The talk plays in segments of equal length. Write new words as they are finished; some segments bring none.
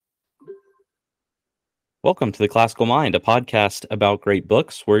Welcome to The Classical Mind, a podcast about great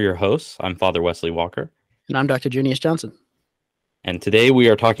books. We're your hosts. I'm Father Wesley Walker. And I'm Dr. Julius Johnson. And today we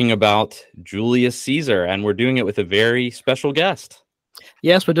are talking about Julius Caesar, and we're doing it with a very special guest.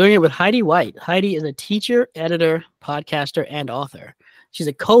 Yes, we're doing it with Heidi White. Heidi is a teacher, editor, podcaster, and author. She's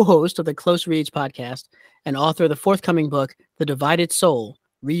a co-host of the Close Reads podcast and author of the forthcoming book, The Divided Soul,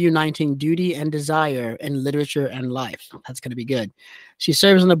 Reuniting Duty and Desire in Literature and Life. That's going to be good. She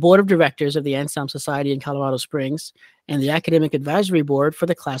serves on the board of directors of the Anselm Society in Colorado Springs and the academic advisory board for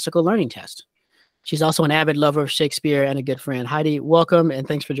the Classical Learning Test. She's also an avid lover of Shakespeare and a good friend. Heidi, welcome, and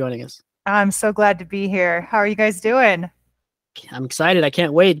thanks for joining us. I'm so glad to be here. How are you guys doing? I'm excited. I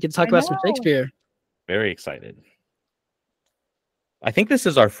can't wait to get to talk about some Shakespeare. Very excited. I think this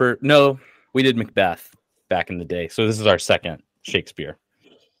is our first. No, we did Macbeth back in the day. So this is our second Shakespeare.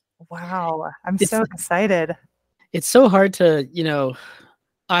 Wow. I'm so excited. It's so hard to,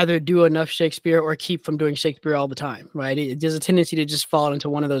 either do enough Shakespeare or keep from doing Shakespeare all the time, right? There's a tendency to just fall into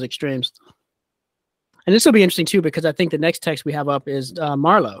one of those extremes. And this will be interesting, too, because I think the next text we have up is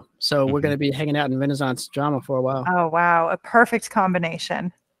Marlowe. So we're going to be hanging out in Renaissance drama for a while. Oh, wow. A perfect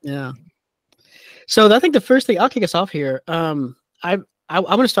combination. Yeah. So I think the first thing, I'll kick us off here. I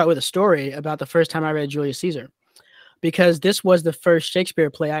want to start with a story about the first time I read Julius Caesar, because this was the first Shakespeare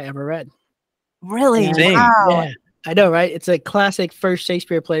play I ever read. Really? Same. Wow. Yeah, I know, right? It's a classic first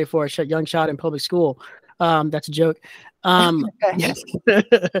Shakespeare play for a young child in public school. That's a joke. Yes.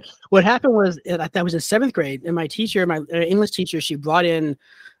 What happened was, I was in seventh grade, and my teacher, my English teacher, she brought in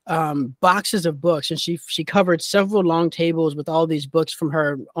boxes of books, and she covered several long tables with all these books from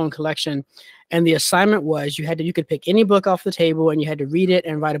her own collection. And the assignment was you could pick any book off the table, and you had to read it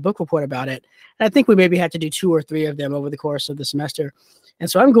and write a book report about it. And I think we maybe had to do 2 or 3 of them over the course of the semester. And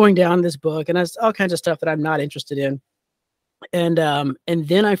so I'm going down this book, and there's all kinds of stuff that I'm not interested in. And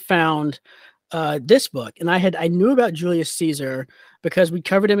then I found this book, and I knew about Julius Caesar because we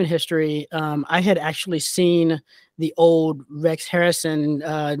covered him in history. I had actually seen the old Rex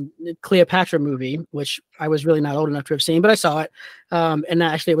Harrison Cleopatra movie, which I was really not old enough to have seen, but I saw it. And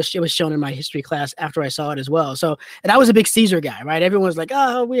actually it was shown in my history class after I saw it as well. So, and I was a big Caesar guy, right? Everyone's like,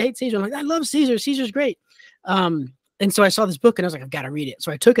 oh, we hate Caesar. I'm like, I love Caesar. Caesar's great. And so I saw this book, and I was like, I've got to read it.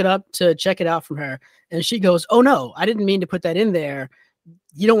 So I took it up to check it out from her, and she goes, oh no, I didn't mean to put that in there.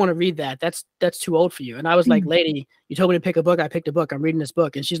 You don't want to read that. That's too old for you. And I was like, lady, you told me to pick a book. I picked a book. I'm reading this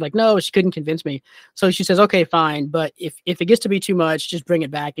book. And she's like, no, she couldn't convince me. So she says, okay, fine. But if it gets to be too much, just bring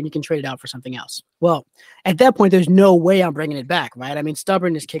it back and you can trade it out for something else. Well, at that point, there's no way I'm bringing it back, right? I mean,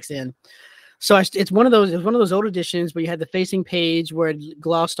 stubbornness kicks in. So it's one of those old editions where you had the facing page where it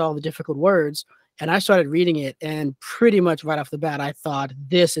glossed all the difficult words. And I started reading it, and pretty much right off the bat, I thought,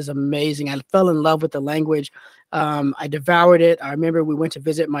 this is amazing. I fell in love with the language. I devoured it. I remember we went to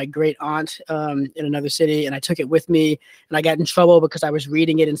visit my great aunt in another city, and I took it with me, and I got in trouble because I was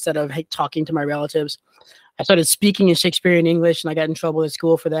reading it instead of talking to my relatives. I started speaking in Shakespearean English, and I got in trouble at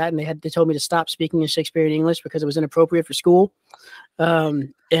school for that. And they told me to stop speaking in Shakespearean English because it was inappropriate for school.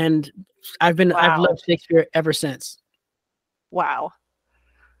 And I've loved Shakespeare ever since. Wow.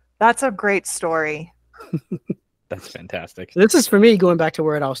 That's a great story. That's fantastic. This is for me going back to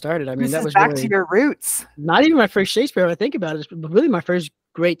where it all started. I mean, that was back really, to your roots. Not even my first Shakespeare, I think about it. It's really my first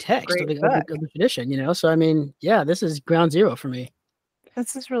great text of the tradition, So, I mean, yeah, this is ground zero for me.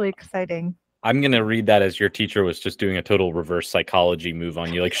 This is really exciting. I'm going to read that as your teacher was just doing a total reverse psychology move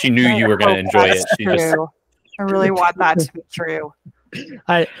on you. Like she knew you were going to enjoy it. I really want that to be true.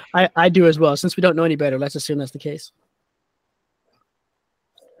 I do as well. Since we don't know any better, let's assume that's the case.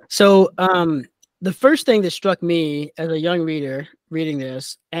 So the first thing that struck me as a young reader reading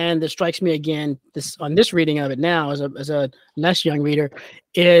this, and that strikes me again on this reading of it now as a less young reader,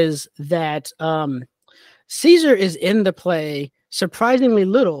 is that Caesar is in the play surprisingly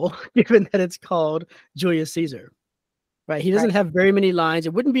little, given that it's called Julius Caesar. Right? He doesn't have very many lines.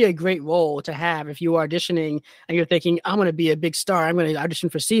 It wouldn't be a great role to have if you were auditioning and you're thinking, I'm going to be a big star. I'm going to audition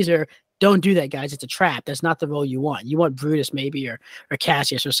for Caesar. Don't do that, guys. It's a trap. That's not the role you want. You want Brutus maybe, or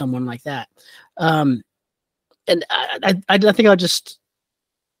Cassius or someone like that. And I think I'll just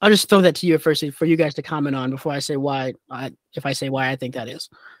throw that to you first for you guys to comment on before I say why. If I say why I think that is.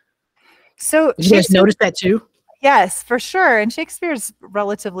 So you guys notice that too? Yes, for sure. And Shakespeare's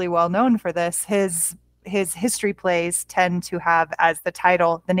relatively well known for this. His history plays tend to have as the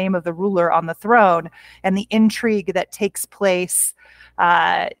title the name of the ruler on the throne, and the intrigue that takes place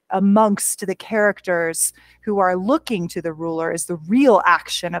amongst the characters who are looking to the ruler is the real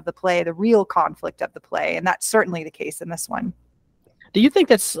action of the play, the real conflict of the play. And that's certainly the case in this one. Do you think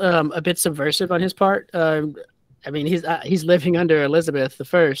that's a bit subversive on his part? I mean, he's living under Elizabeth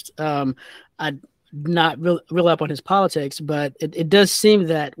I. not real up on his politics, but it does seem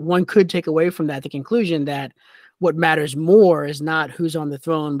that one could take away from that the conclusion that what matters more is not who's on the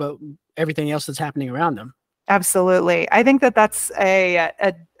throne, but everything else that's happening around them. Absolutely. I think that that's a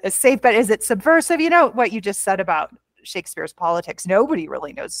safe bet. Is it subversive? You know, what you just said about Shakespeare's politics. Nobody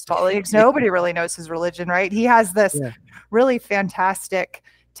really knows his politics. Nobody really knows his religion, right? He has this really fantastic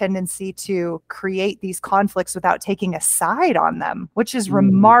tendency to create these conflicts without taking a side on them, which is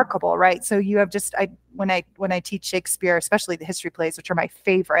remarkable, right? So you have just, when I teach Shakespeare, especially the history plays, which are my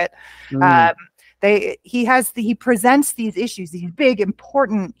favorite, he presents these issues, these big,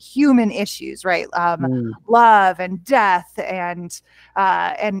 important human issues, right? Love and death and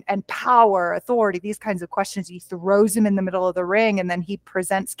power, authority, these kinds of questions. He throws them in the middle of the ring, and then he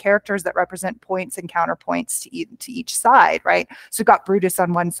presents characters that represent points and counterpoints to each side, right? So we've got Brutus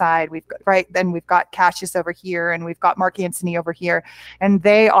on one side, then we've got Cassius over here, and we've got Mark Antony over here, and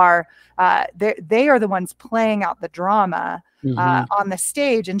they are the ones playing out the drama on the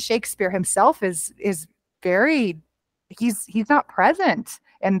stage, and Shakespeare himself is very, he's not present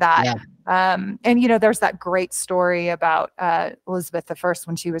in that. And you know, there's that great story about Elizabeth I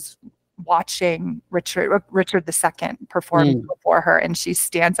when she was watching Richard II perform before her, and she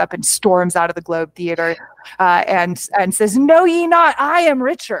stands up and storms out of the Globe Theater and says, "Know ye not, I am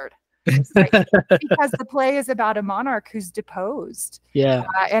Richard." Right? Because the play is about a monarch who's deposed.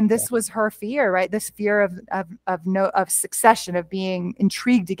 And this was her fear, right? This fear of succession, of being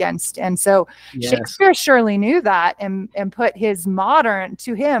intrigued against. And so Shakespeare surely knew that and put his modern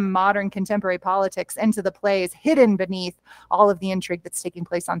contemporary politics into the plays, hidden beneath all of the intrigue that's taking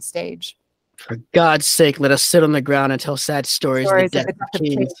place on stage. For God's sake, let us sit on the ground and tell sad stories of the death of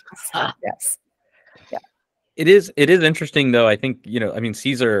kings. Yes. It is interesting, though. I think, you know, I mean,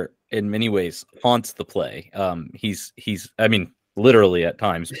 Caesar in many ways haunts the play. He's I mean, literally at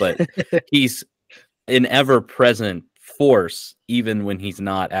times, but he's an ever-present force, even when he's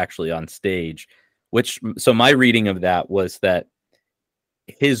not actually on stage. So my reading of that was that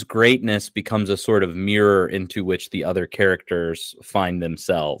his greatness becomes a sort of mirror into which the other characters find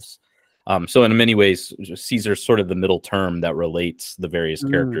themselves. So in many ways, Caesar's sort of the middle term that relates the various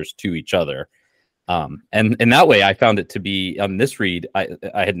characters to each other. And in that way, I found it to be, this read, I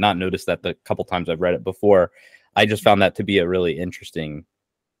had not noticed that the couple times I've read it before. I just found that to be a really interesting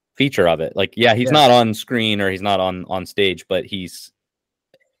feature of it. Like, he's not on screen or he's not on stage, but he's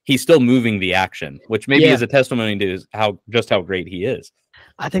still moving the action, which maybe is a testimony to how great he is.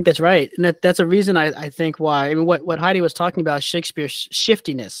 I think that's right. And that's a reason I think why. I mean, what Heidi was talking about, Shakespeare's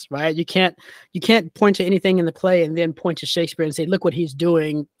shiftiness, right? You can't point to anything in the play and then point to Shakespeare and say, look what he's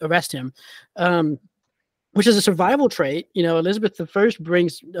doing, arrest him. Which is a survival trait. You know, Elizabeth I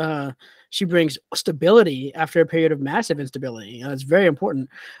brings stability after a period of massive instability. You know, it's very important.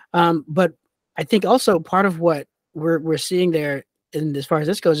 But I think also part of what we're seeing there, and as far as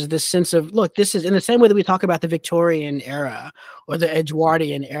this goes, is this sense of, look, this is in the same way that we talk about the Victorian era or the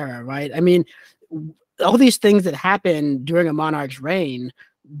Edwardian era, right? I mean, all these things that happen during a monarch's reign,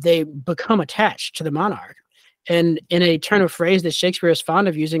 they become attached to the monarch. And in a turn of phrase that Shakespeare is fond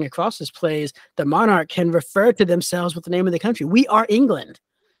of using across his plays, the monarch can refer to themselves with the name of the country. We are England,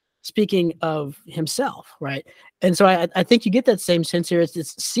 speaking of himself, right? And so I think you get that same sense here.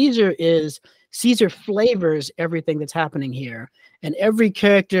 Caesar flavors everything that's happening here. And every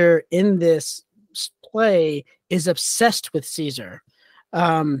character in this play is obsessed with Caesar,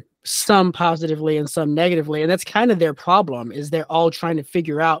 some positively and some negatively. And that's kind of their problem, is they're all trying to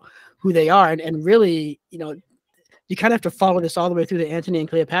figure out who they are. And really, you know, you kind of have to follow this all the way through to Antony and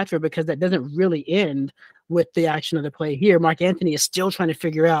Cleopatra, because that doesn't really end with the action of the play here. Mark Antony is still trying to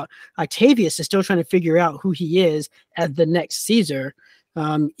figure out, Octavius is still trying to figure out who he is as the next Caesar,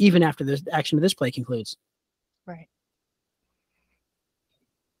 even after the action of this play concludes. Right.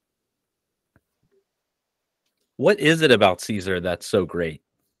 What is it about Caesar that's so great?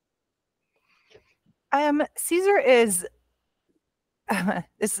 Caesar is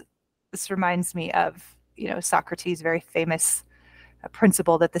this reminds me of, you know, Socrates' very famous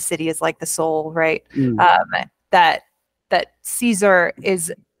principle that the city is like the soul, right? That Caesar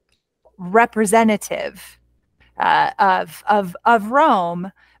is representative of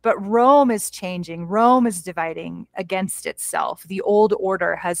Rome, but Rome is changing. Rome is dividing against itself. The old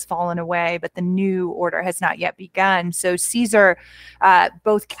order has fallen away, but the new order has not yet begun. So Caesar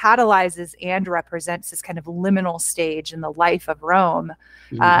both catalyzes and represents this kind of liminal stage in the life of Rome,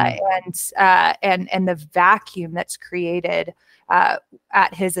 and the vacuum that's created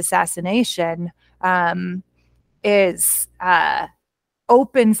at his assassination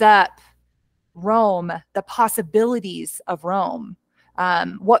opens up Rome, the possibilities of Rome.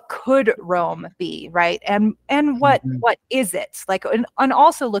 What could Rome be, right? And what is it like? And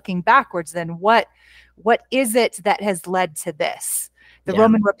also looking backwards, then what is it that has led to this? The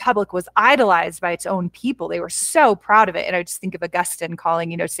Roman Republic was idolized by its own people. They were so proud of it. And I just think of Augustine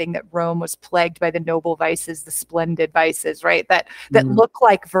saying that Rome was plagued by the noble vices, the splendid vices, right? That look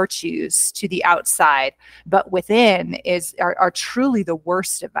like virtues to the outside, but within are truly the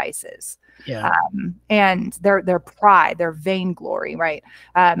worst of vices. Yeah. And their pride, their vainglory, right?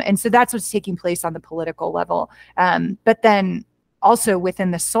 And so that's what's taking place on the political level. But then also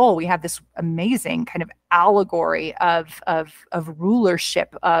within the soul, we have this amazing kind of allegory of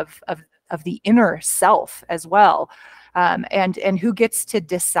rulership of the inner self as well, and who gets to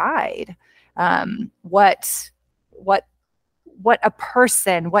decide what a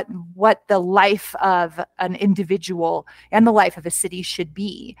person, what the life of an individual and the life of a city should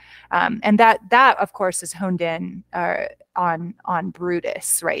be, and that of course is honed in on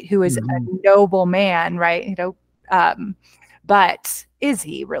Brutus, right? Who is a noble man, right? But is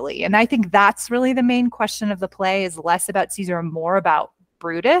he really? And I think that's really the main question of the play, is less about Caesar and more about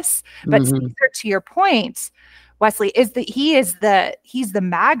Brutus. But Caesar, to your point, Wesley, is that he's the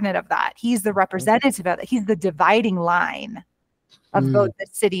magnet of that. He's the representative of that. He's the dividing line of both the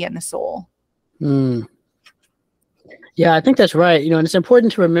city and the soul. Yeah, I think that's right. And it's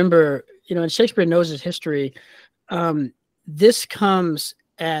important to remember, and Shakespeare knows his history. This comes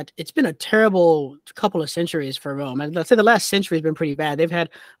it's been a terrible couple of centuries for Rome. And let's say the last century has been pretty bad. They've had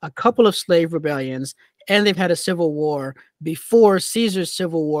a couple of slave rebellions, and they've had a civil war before Caesar's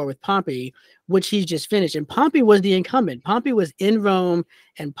civil war with Pompey, which he's just finished. And Pompey was the incumbent. Pompey was in Rome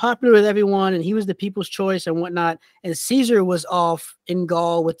and popular with everyone, and he was the people's choice and whatnot. And Caesar was off in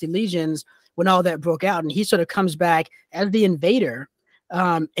Gaul with the legions when all that broke out. And he sort of comes back as the invader,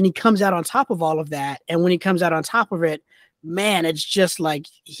 and he comes out on top of all of that. And when he comes out on top of it, man, it's just like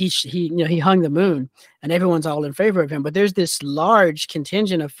he hung the moon, and everyone's all in favor of him. But there's this large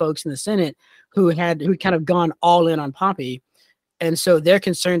contingent of folks in the Senate who kind of gone all in on Pompey, and so they're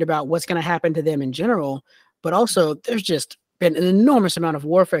concerned about what's going to happen to them in general. But also, there's just been an enormous amount of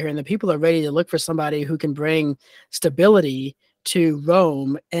warfare here, and the people are ready to look for somebody who can bring stability to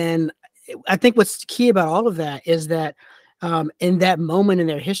Rome. And I think what's key about all of that is that in that moment in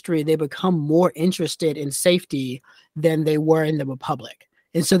their history, they become more interested in safety than they were in the Republic.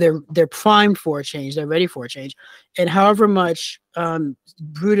 And so they're primed for a change. They're ready for a change. And however much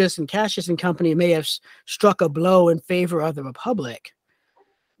Brutus and Cassius and company may have struck a blow in favor of the Republic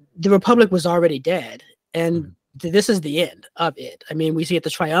was already dead. And this is the end of it. I mean, we see it, the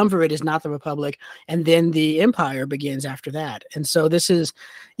triumvirate is not the Republic, and then the empire begins after that. And so this is,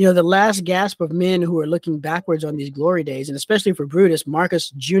 the last gasp of men who are looking backwards on these glory days, and especially for Brutus,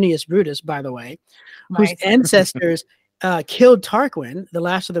 Marcus Junius Brutus, by the way, whose ancestors killed Tarquin, the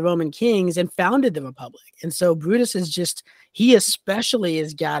last of the Roman kings, and founded the Republic. And so Brutus he especially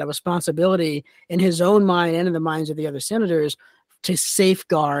has got a responsibility in his own mind and in the minds of the other senators to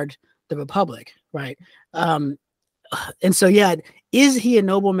safeguard the Republic, right? And so, is he a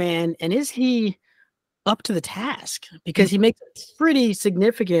nobleman, and is he up to the task? Because he makes a pretty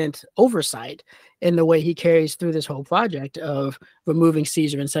significant oversight in the way he carries through this whole project of removing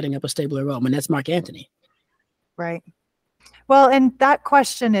Caesar and setting up a stabler Rome, and that's Mark Antony. Right. Well, and that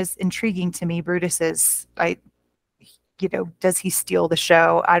question is intriguing to me. Brutus is, does he steal the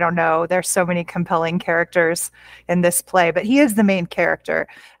show? I don't know. There's so many compelling characters in this play, but he is the main character.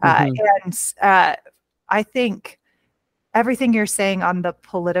 And I think everything you're saying on the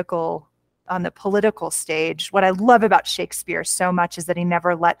political stage, what I love about Shakespeare so much is that he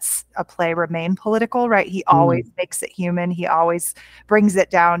never lets a play remain political, right? He always makes it human. He always brings it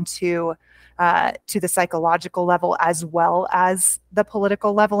down to the psychological level as well as the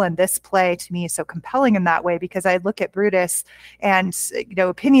political level. And this play to me is so compelling in that way, because I look at Brutus and,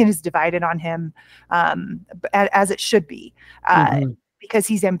 opinion is divided on him, as it should be, because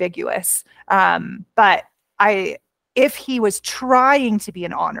he's ambiguous. But if he was trying to be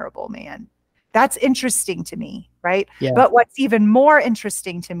an honorable man, that's interesting to me, right? Yeah. But what's even more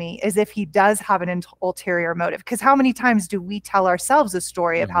interesting to me is if he does have an ulterior motive. Because how many times do we tell ourselves a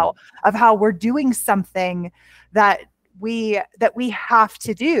story of how we're doing something that we have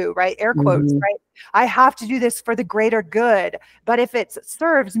to do, right? Air quotes, right? I have to do this for the greater good. But if it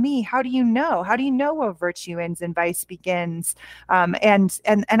serves me, how do you know? How do you know where virtue ends and vice begins? And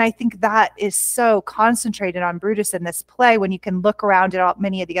I think that is so concentrated on Brutus in this play, when you can look around at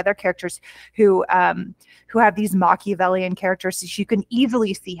many of the other characters who have these Machiavellian characteristics. You can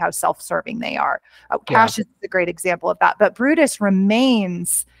easily see how self-serving they are. Cassius is a great example of that. But Brutus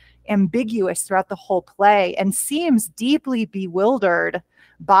remains ambiguous throughout the whole play and seems deeply bewildered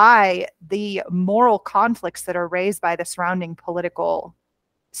by the moral conflicts that are raised by the surrounding political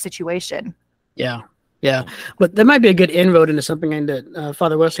situation. Yeah. Yeah. But that might be a good inroad into something that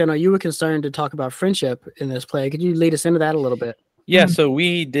Father Wesley, I know you were concerned to talk about friendship in this play. Could you lead us into that a little bit? Yeah, so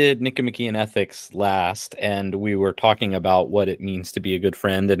we did Nicomachean Ethics last, and we were talking about what it means to be a good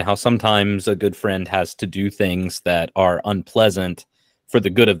friend and how sometimes a good friend has to do things that are unpleasant for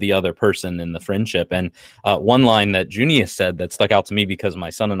the good of the other person in the friendship. And one line that Junius said that stuck out to me because my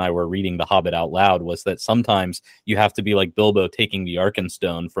son and I were reading The Hobbit out loud was that sometimes you have to be like Bilbo taking the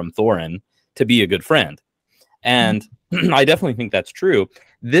Arkenstone from Thorin to be a good friend. And I definitely think that's true.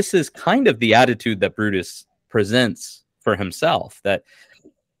 This is kind of the attitude that Brutus presents for himself, that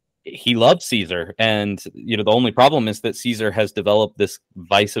he loves Caesar, and the only problem is that Caesar has developed this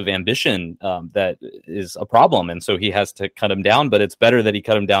vice of ambition that is a problem, and so he has to cut him down. But it's better that he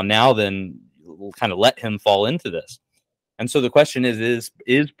cut him down now than kind of let him fall into this. And so the question is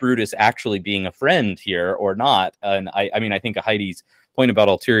Brutus actually being a friend here or not? And I mean, I think Heidi's point about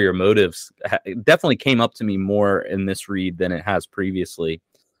ulterior motives definitely came up to me more in this read than it has previously.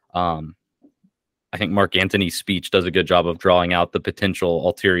 I think Mark Antony's speech does a good job of drawing out the potential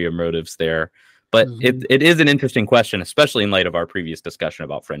ulterior motives there. But it is an interesting question, especially in light of our previous discussion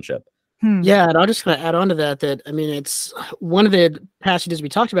about friendship. Yeah, and I'll just kind of add on to that, I mean, it's one of the passages we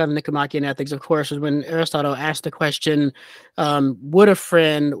talked about in Nicomachean Ethics, of course, is when Aristotle asked the question, would a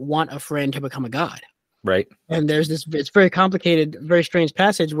friend want a friend to become a god? Right. And there's this, it's very complicated, very strange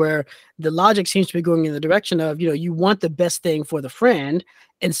passage where the logic seems to be going in the direction of, you want the best thing for the friend.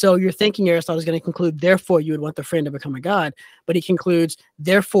 And so you're thinking Aristotle is going to conclude, therefore you would want the friend to become a god. But he concludes,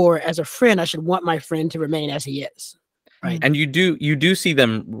 therefore, as a friend, I should want my friend to remain as he is. Right. And you do see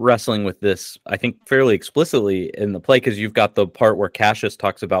them wrestling with this, I think, fairly explicitly in the play, because you've got the part where Cassius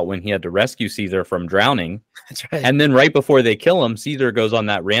talks about when he had to rescue Caesar from drowning. That's right. And then right before they kill him, Caesar goes on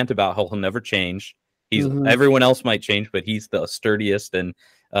that rant about how he'll never change. He's everyone else might change, but he's the sturdiest and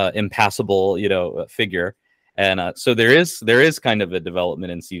impassable, figure. And so there is kind of a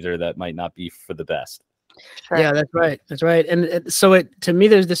development in Caesar that might not be for the best. Sure. Yeah, that's right. That's right. And so to me,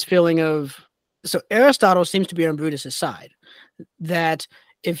 there's this feeling of, so Aristotle seems to be on Brutus's side, that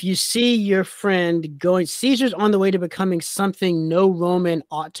if you see your friend going, Caesar's on the way to becoming something no Roman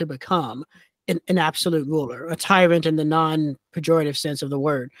ought to become, an absolute ruler, a tyrant in the non-pejorative sense of the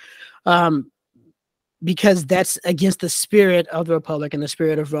word. Because that's against the spirit of the Republic and the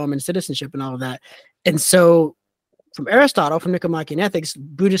spirit of Roman citizenship and all of that. And so from Aristotle, from Nicomachean Ethics,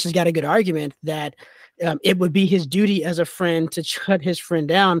 Brutus has got a good argument that it would be his duty as a friend to shut his friend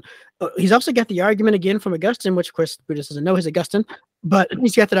down. He's also got the argument again from Augustine, which of course Brutus doesn't know is Augustine, but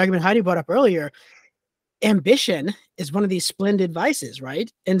he's got that argument Heidi brought up earlier. Ambition is one of these splendid vices,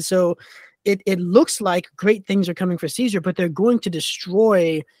 right? And so it looks like great things are coming for Caesar, but they're going to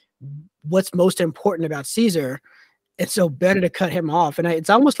destroy what's most important about Caesar. It's so better to cut him off. And it's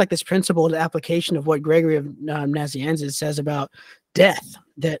almost like this principled application of what Gregory of Nazianzus says about death,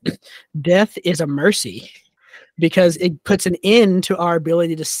 that death is a mercy because it puts an end to our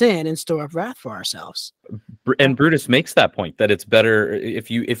ability to sin and store up wrath for ourselves. And Brutus makes that point, that it's better if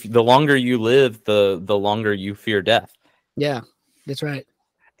the longer you live, the longer you fear death. Yeah, that's right.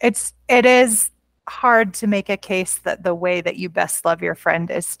 It is hard to make a case that the way that you best love your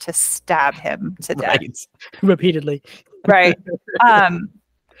friend is to stab him to death. Right. Repeatedly. Right.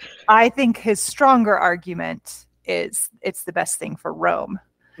 I think his stronger argument is it's the best thing for Rome.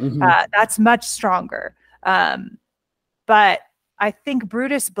 That's much stronger. But I think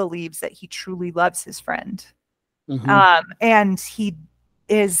Brutus believes that he truly loves his friend. And he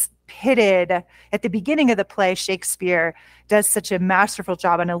is pitted at the beginning of the play. Shakespeare does such a masterful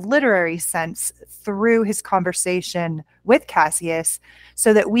job in a literary sense through his conversation with Cassius,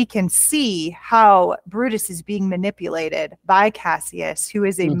 so that we can see how Brutus is being manipulated by Cassius, who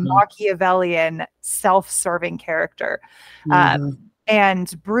is a Machiavellian, self-serving character.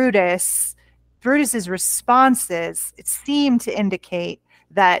 And Brutus's responses, it seem to indicate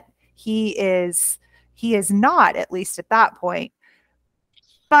that he is not, at least at that point.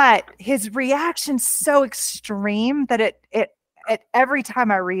 But his reaction's so extreme that it every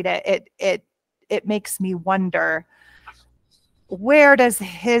time I read it makes me wonder, where does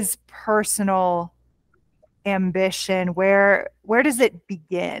his personal ambition, where does it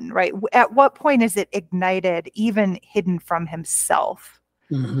begin, right? At what point is it ignited, even hidden from himself?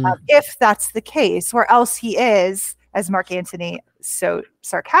 If that's the case, or else he is, as Mark Antony so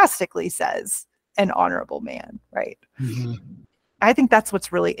sarcastically says, an honorable man, right? I think that's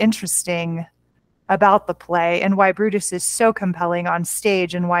what's really interesting about the play and why Brutus is so compelling on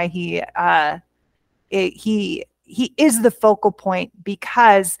stage, and why he is the focal point,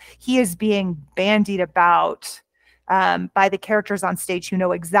 because he is being bandied about by the characters on stage who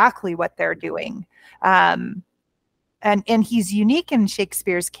know exactly what they're doing. And he's unique in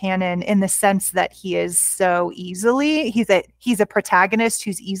Shakespeare's canon in the sense that he is so easily, he's a protagonist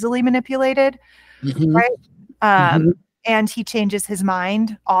who's easily manipulated, right? And he changes his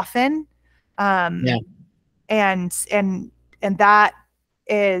mind often. And that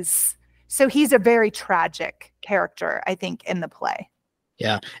is, so he's a very tragic character, I think, in the play.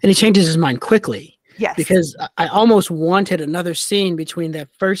 Yeah. And he changes his mind quickly. Yes. Because I almost wanted another scene between that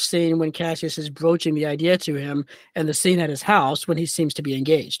first scene when Cassius is broaching the idea to him and the scene at his house when he seems to be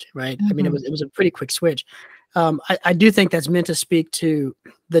engaged, right? I mean, it was a pretty quick switch. I do think that's meant to speak to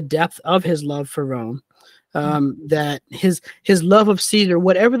the depth of his love for Rome, that his love of Caesar,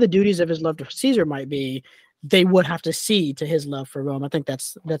 whatever the duties of his love to Caesar might be, they would have to see to his love for Rome. I think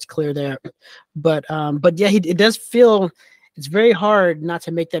that's clear there. But yeah, it does feel, it's very hard not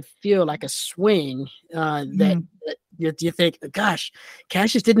to make that feel like a swing, that you think, gosh,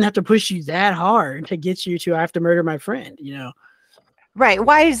 Cassius didn't have to push you that hard to get you to, I have to murder my friend, you know? Right.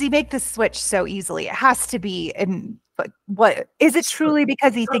 Why does he make the switch so easily? It has to be, but what is it truly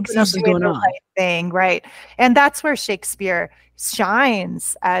because he thinks he's doing the right thing, right? And that's where Shakespeare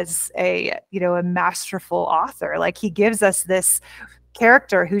shines as a masterful author. Like, he gives us this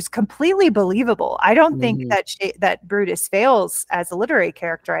character who's completely believable. I don't think that Brutus fails as a literary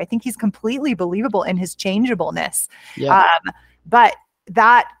character. I think he's completely believable in his changeableness. But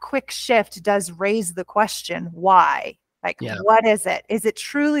that quick shift does raise the question, why? Like, what is it? Is it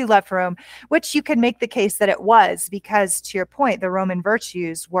truly love for Rome? Which you can make the case that it was, because, to your point, the Roman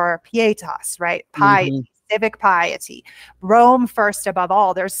virtues were pietas, right? Piety, civic piety. Rome first above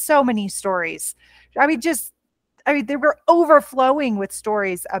all. There's so many stories. They were overflowing with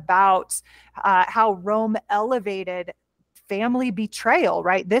stories about how Rome elevated family betrayal,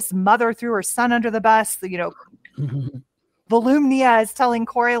 right? This mother threw her son under the bus, Volumnia is telling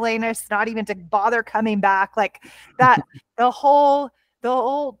Coriolanus not even to bother coming back, like that. The whole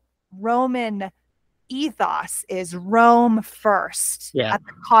Roman ethos is Rome first at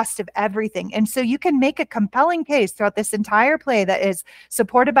the cost of everything. And so you can make a compelling case throughout this entire play that is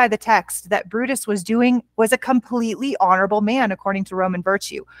supported by the text that Brutus was a completely honorable man according to Roman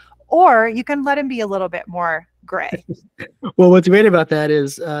virtue. Or you can let him be a little bit more gray. Well, what's great about that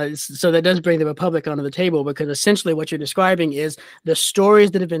is, so that does bring the Republic onto the table, because essentially what you're describing is the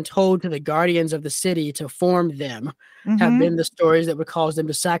stories that have been told to the guardians of the city to form them have been the stories that would cause them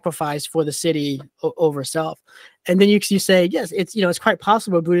to sacrifice for the city over self. And then you say, yes, it's quite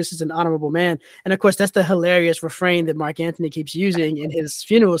possible Brutus is an honorable man. And of course, that's the hilarious refrain that Mark Antony keeps using in his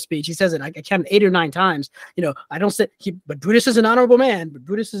funeral speech. He says it, I counted 8 or 9 times. I don't say, but Brutus is an honorable man. But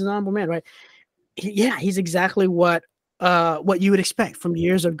Brutus is an honorable man, right? He's exactly what you would expect from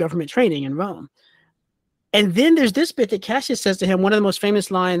years of government training in Rome. And then there's this bit that Cassius says to him, one of the most famous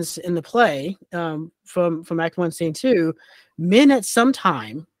lines in the play, from Act 1, Scene 2, men at some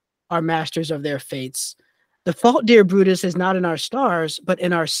time are masters of their fates. The fault, dear Brutus, is not in our stars, but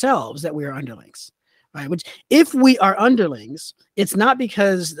in ourselves that we are underlings. Right? Which, if we are underlings, it's not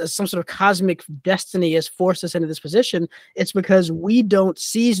because some sort of cosmic destiny has forced us into this position. It's because we don't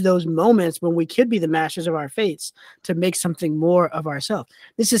seize those moments when we could be the masters of our fates to make something more of ourselves.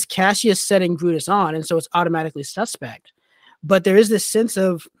 This is Cassius setting Brutus on, and so it's automatically suspect. But there is this sense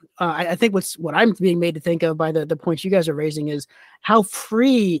of, I think what I'm being made to think of by the points you guys are raising is, how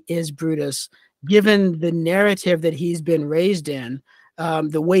free is Brutus given the narrative that he's been raised in?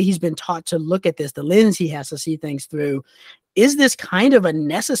 The way he's been taught to look at this, the lens he has to see things through. Is this kind of a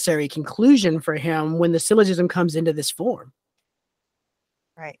necessary conclusion for him when the syllogism comes into this form?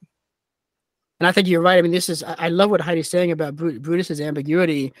 Right. And I think you're right. I mean, I love what Heidi's saying about Brutus's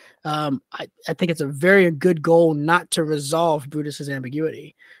ambiguity. I think it's a very good goal not to resolve Brutus's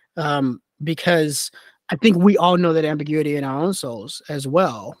ambiguity, because I think we all know that ambiguity in our own souls as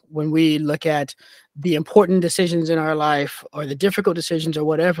well. When we look at the important decisions in our life, or the difficult decisions, or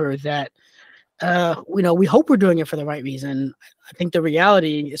whatever, that we hope we're doing it for the right reason. I think the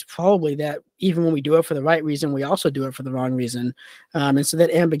reality is probably that even when we do it for the right reason, we also do it for the wrong reason. And so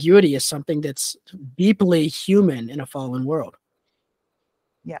that ambiguity is something that's deeply human in a fallen world.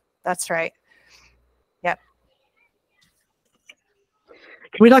 Yeah, that's right. Yep.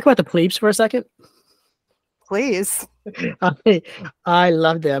 Can we talk about the plebes for a second? Please. I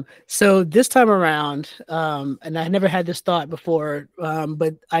love them. So this time around, and I never had this thought before,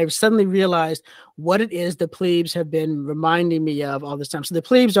 but I suddenly realized what it is the plebes have been reminding me of all this time. So the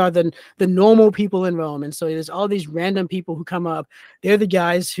plebes are the normal people in Rome, and so there's all these random people who come up. They're the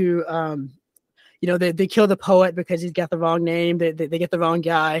guys who they kill the poet because he's got the wrong name. They get the wrong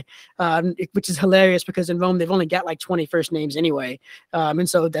guy, which is hilarious because in Rome they've only got like 20 first names anyway, and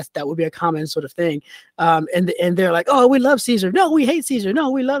so that would be a common sort of thing. And they're like, oh, we love Caesar. No, we hate Caesar. No,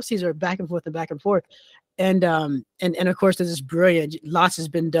 we love Caesar. Back and forth and back and forth. And of course, there's this brilliant. Lots has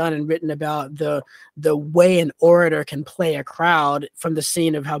been done and written about the way an orator can play a crowd from the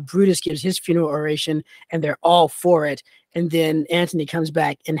scene of how Brutus gives his funeral oration, and they're all for it. And then Antony comes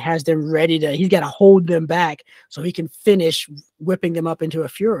back and has them ready to, he's got to hold them back so he can finish whipping them up into a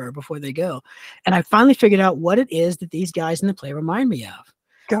furor before they go. And I finally figured out what it is that these guys in the play remind me of.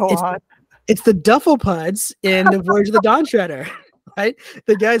 It's the Duffelpuds in The Voyage of the Dawn Treader, right?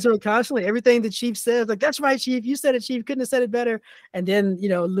 The guys who are constantly, everything the chief says, like, that's right, chief, you said it, chief, couldn't have said it better. And then,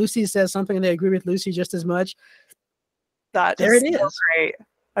 Lucy says something and they agree with Lucy just as much. There it is. So great.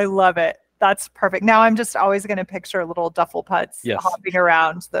 I love it. That's perfect. Now I'm just always going to picture little Duffelpuds hopping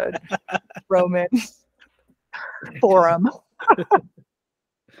around the Roman forum.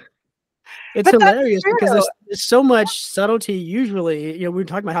 It's hilarious because there's so much subtlety. Usually, we're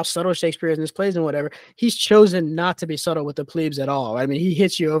talking about how subtle Shakespeare is in his plays and whatever. He's chosen not to be subtle with the plebes at all. I mean, he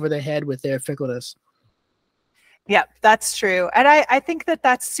hits you over the head with their fickleness. Yeah, that's true. And I think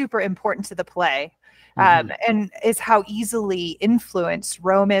that's super important to the play. And is how easily influenced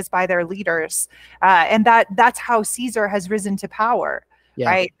Rome is by their leaders. And that's how Caesar has risen to power,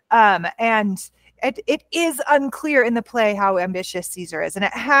 right? And it is unclear in the play how ambitious Caesar is. And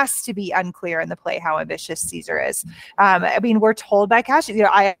it has to be unclear in the play how ambitious Caesar is. I mean, we're told by Cassius,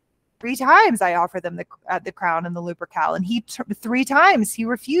 3 times I offer them the crown and the Lupercal, and he 3 times he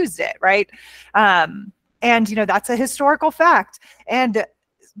refused it, right? And, that's a historical fact.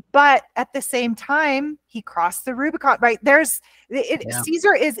 But at the same time, he crossed the Rubicon, right?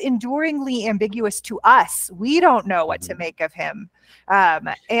 Caesar is enduringly ambiguous to us. We don't know what to make of him.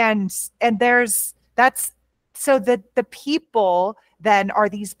 And that's so that the people then are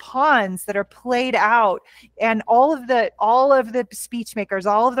these pawns that are played out, and all of the speech makers,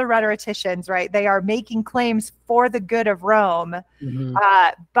 all of the rhetoricians, right? They are making claims for the good of Rome.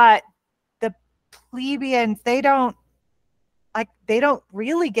 But the plebeians, they don't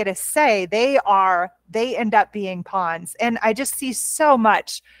really get a say. They end up being pawns. And I just see so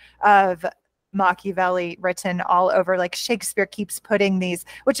much of Machiavelli written all over. Like Shakespeare keeps putting these,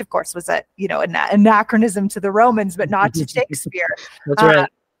 which of course was an anachronism to the Romans, but not to Shakespeare. That's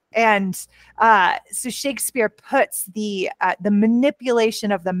right. So Shakespeare puts the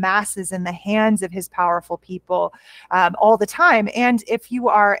manipulation of the masses in the hands of his powerful people all the time. And if you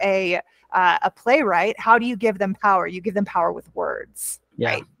are a playwright, how do you give them power? You give them power with words,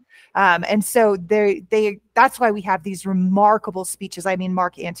 right? And so that's why we have these remarkable speeches. I mean,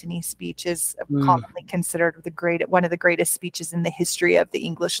 Mark Antony's speech is commonly considered one of the greatest speeches in the history of the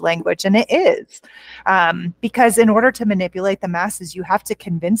English language. And it is, because in order to manipulate the masses, you have to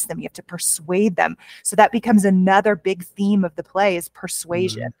convince them, you have to persuade them. So that becomes another big theme of the play, is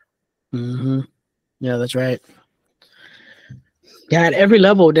persuasion. Yeah, that's right. Yeah, at every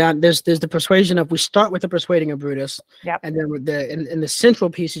level down, there's the persuasion of, we start with the persuading of Brutus, and then with in the central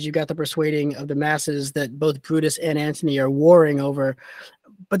pieces, you got the persuading of the masses that both Brutus and Antony are warring over.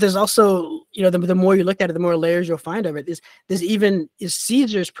 But there's also, the more you look at it, the more layers you'll find of it. There's even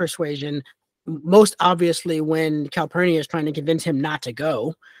Caesar's persuasion, most obviously when Calpurnia is trying to convince him not to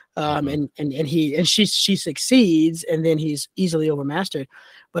go, and she succeeds, and then he's easily overmastered.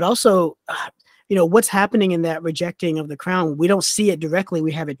 But also, what's happening in that rejecting of the crown, we don't see it directly.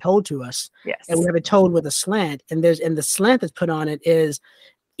 We have it told to us. Yes. And we have it told with a slant. And the slant that's put on it is,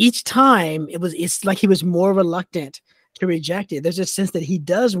 each time it's like he was more reluctant to reject it. There's a sense that he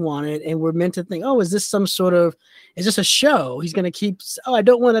does want it. And we're meant to think, oh, is this a show? He's going to keep, I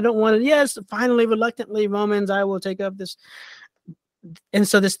don't want it. Yes, finally, reluctantly, Romans, I will take up this. And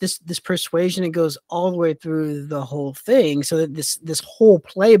so this persuasion, it goes all the way through the whole thing, so that this whole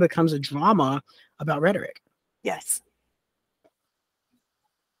play becomes a drama about rhetoric. Yes.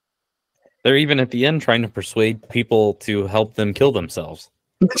 They're even at the end trying to persuade people to help them kill themselves.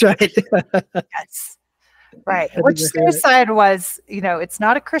 That's right. Yes. Right. Which suicide was, it's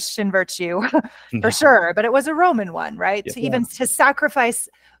not a Christian virtue for sure, but it was a Roman one, right? Yeah. Even to sacrifice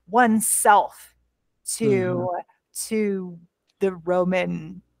oneself to the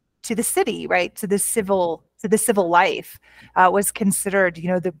Roman, to the city, right? To the civil life was considered,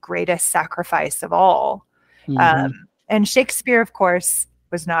 the greatest sacrifice of all. And Shakespeare, of course,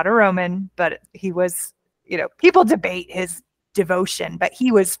 was not a Roman, but he was, people debate his devotion, but he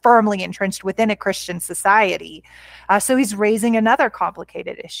was firmly entrenched within a Christian society. So he's raising another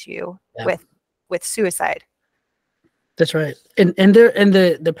complicated issue with suicide. That's right. And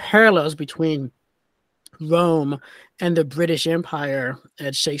the parallels between Rome and the British Empire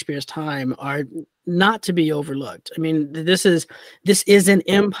at Shakespeare's time are not to be overlooked. I mean, this is an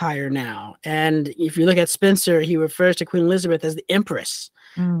empire now. And if you look at Spenser, he refers to Queen Elizabeth as the Empress.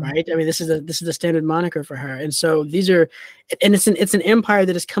 Right. I mean, this is a standard moniker for her. And so it's an empire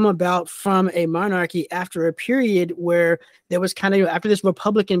that has come about from a monarchy after a period where there was kind of, after this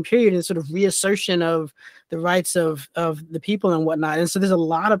Republican period, and sort of reassertion of the rights of the people and whatnot. And so there's a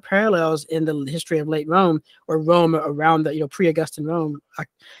lot of parallels in the history of late Rome, or Rome around the, pre-Augustan Rome,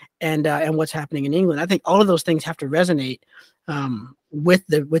 and what's happening in England. I think all of those things have to resonate with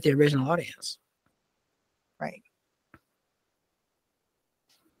the original audience. Right.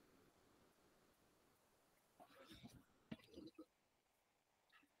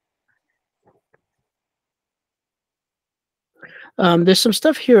 There's some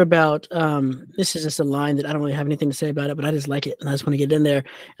stuff here about, this is just a line that I don't really have anything to say about it, but I just like it and I just want to get in there.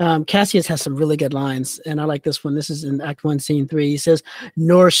 Cassius has some really good lines, and I like this one. This is in Act 1, Scene 3. He says,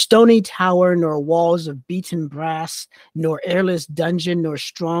 "Nor stony tower, nor walls of beaten brass, nor airless dungeon, nor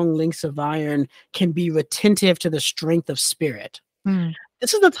strong links of iron can be retentive to the strength of spirit."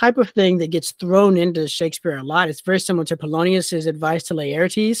 This is the type of thing that gets thrown into Shakespeare a lot. It's very similar to Polonius's advice to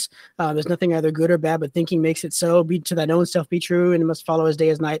Laertes. There's nothing either good or bad, but thinking makes it so. Be to thine own self be true, and it must follow as day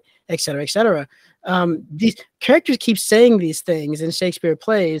as night, etc., etc. These characters keep saying these things in Shakespeare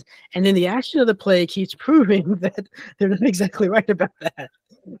plays, and then the action of the play keeps proving that they're not exactly right about that.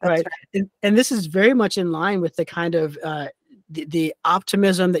 Right. And this is very much in line with the kind of the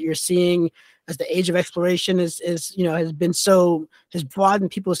optimism that you're seeing as the age of exploration has broadened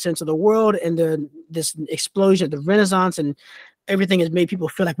people's sense of the world, and this explosion of the Renaissance and everything has made people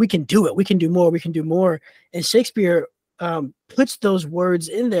feel like we can do it, we can do more, we can do more. And Shakespeare puts those words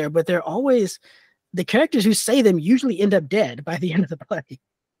in there, but they're always, the characters who say them usually end up dead by the end of the play.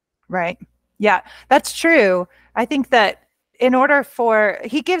 Right. Yeah, that's true. I think that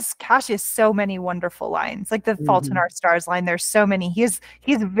he gives Cassius so many wonderful lines, like the Fault in Our Stars line. There's so many. He's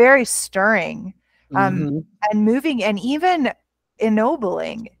very stirring, and moving, and even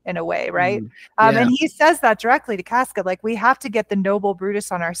ennobling in a way, right? And he says that directly to Casca, like, we have to get the noble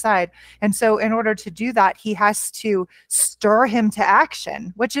Brutus on our side. And so in order to do that, he has to stir him to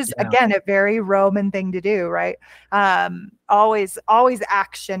action, which is, again, a very Roman thing to do, right? Always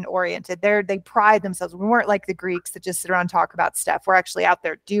action oriented. They pride themselves. We weren't like the Greeks that just sit around and talk about stuff. We're actually out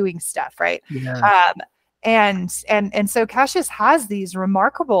there doing stuff, right? And so Cassius has these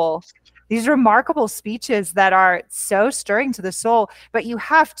remarkable speeches that are so stirring to the soul, but you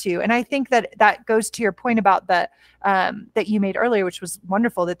have to. And I think that goes to your point about that you made earlier, which was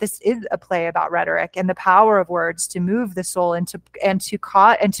wonderful, that this is a play about rhetoric and the power of words to move the soul and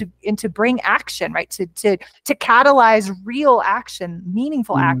to bring action, right? To catalyze real action,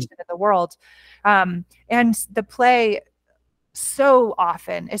 meaningful action in the world. And the play so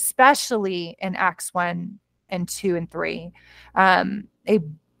often, especially in Acts 1 and 2 and 3, they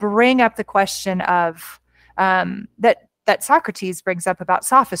bring up the question of that Socrates brings up about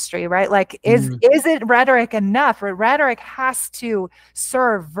sophistry, right? Like, is it rhetoric enough? Or rhetoric has to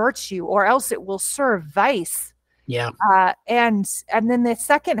serve virtue, or else it will serve vice. Yeah. And then the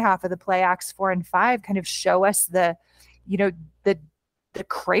second half of the play, Acts 4 and 5, kind of show us the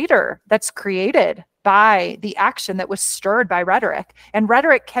crater that's created by the action that was stirred by rhetoric, and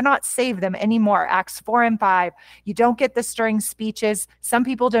rhetoric cannot save them anymore. Acts 4 and 5, you don't get the stirring speeches. Some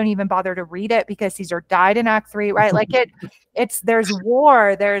people don't even bother to read it because Caesar died in Act 3, right? Like there's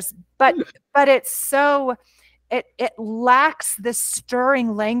war, but it's so, it lacks the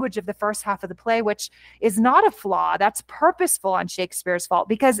stirring language of the first half of the play, which is not a flaw. That's purposeful on Shakespeare's fault,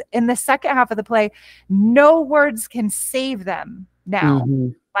 because in the second half of the play, no words can save them now.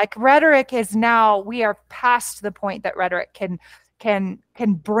 Like, rhetoric is now, we are past the point that rhetoric can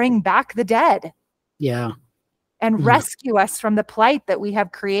bring back the dead. Yeah. And rescue us from the plight that we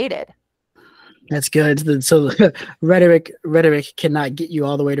have created. That's good. So rhetoric cannot get you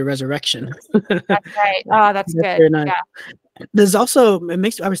all the way to resurrection. That's right. Oh, that's good. Nice. Yeah. There's also,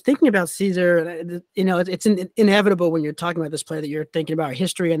 I was thinking about Caesar, and it's inevitable when you're talking about this play that you're thinking about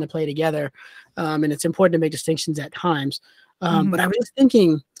history and the play together. And it's important to make distinctions at times. But I was just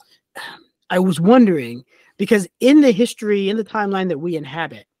thinking, I was wondering, because in the history, in the timeline that we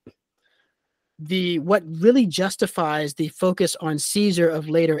inhabit, what really justifies the focus on Caesar of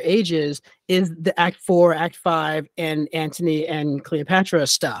later ages is the Act 4, Act 5, and Antony and Cleopatra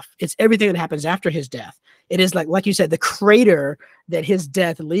stuff. It's everything that happens after his death. It is like you said, the crater that his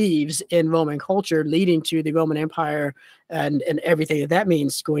death leaves in Roman culture, leading to the Roman Empire and everything that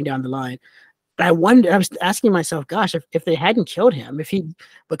means going down the line. But I was asking myself, gosh, if they hadn't killed him, if he'd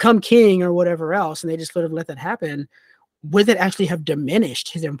become king or whatever else, and they just sort of let that happen, would it actually have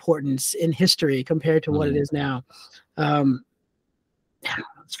diminished his importance in history compared to what it is now?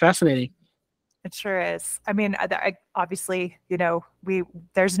 It's fascinating. It sure is. I mean, obviously,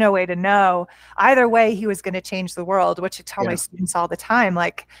 there's no way to know. Either way, he was going to change the world, which I tell my students all the time.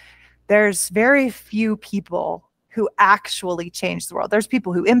 Like, there's very few people who actually change the world. There's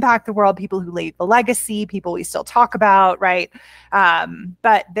people who impact the world, people who leave a legacy, people we still talk about, right?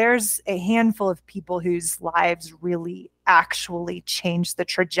 But there's a handful of people whose lives really actually changed the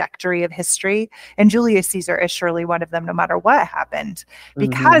trajectory of history. And Julius Caesar is surely one of them, no matter what happened,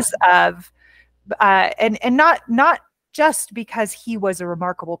 because of, and not just because he was a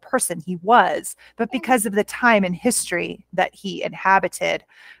remarkable person, he was, but because of the time and history that he inhabited,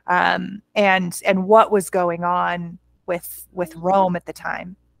 and what was going on with Rome at the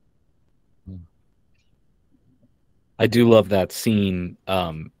time. I do love that scene,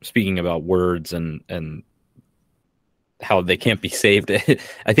 speaking about words and how they can't be saved.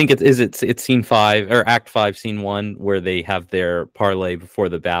 I think it's scene 5 or Act 5, scene 1, where they have their parley before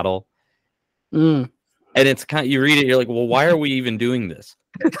the battle. And it's kind of, you read it, you're like, well, why are we even doing this?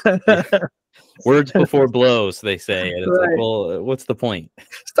 Words before blows, they say. And it's like, well, what's the point?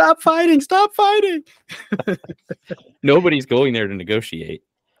 Stop fighting! Stop fighting! Nobody's going there to negotiate.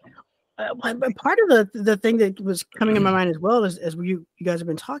 Part of the thing that was coming in my mind as well as you guys have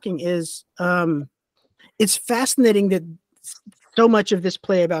been talking is it's fascinating that so much of this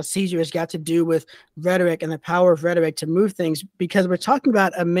play about Caesar has got to do with rhetoric and the power of rhetoric to move things, because we're talking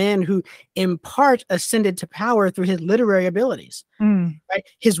about a man who in part ascended to power through his literary abilities. Right?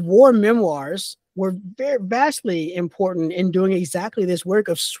 His war memoirs were very vastly important in doing exactly this work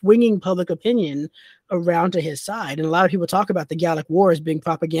of swinging public opinion around to his side. And a lot of people talk about the Gallic War as being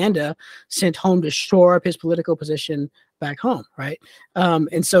propaganda sent home to shore up his political position back home, right?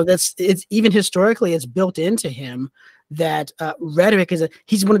 And so it's even historically, it's built into him that rhetoric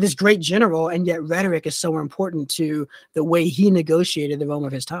he's one of this great general, and yet rhetoric is so important to the way he negotiated the Rome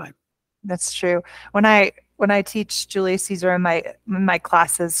of his time. That's true. When I teach Julius Caesar in my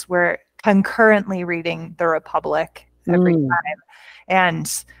classes, we're concurrently reading The Republic every time,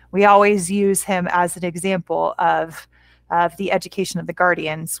 and we always use him as an example of the education of the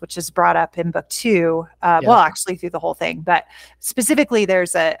guardians, which is brought up in book 2. Well, actually through the whole thing, but specifically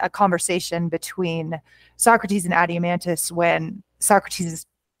there's a conversation between Socrates and Adeimantus when Socrates is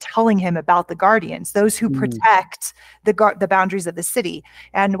telling him about the guardians, those who protect the boundaries of the city,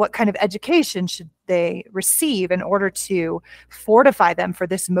 and what kind of education should they receive in order to fortify them for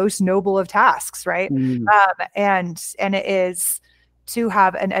this most noble of tasks, right? And it is to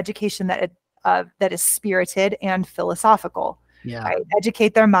have an education that is spirited and philosophical. Right?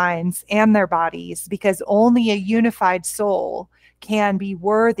 Educate their minds and their bodies, because only a unified soul can be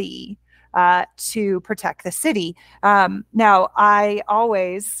worthy to protect the city. Now, I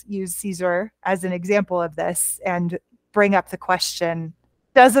always use Caesar as an example of this and bring up the question,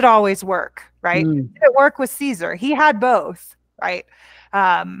 does it always work, right? Did it work with Caesar? He had both, right?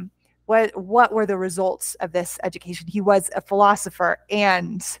 What were the results of this education? He was a philosopher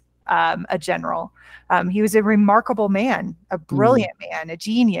and a general. He was a remarkable man, a brilliant man, a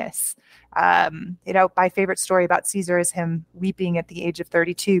genius. My favorite story about Caesar is him weeping at the age of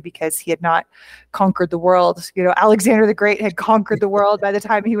 32 because he had not conquered the world. Alexander the Great had conquered the world by the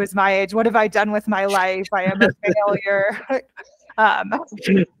time he was my age. What have I done with my life? I am a failure.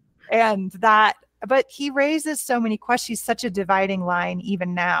 But he raises so many questions, such a dividing line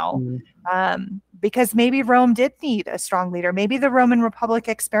even now, because maybe Rome did need a strong leader. Maybe the Roman Republic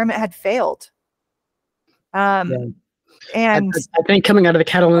experiment had failed. And I think coming out of the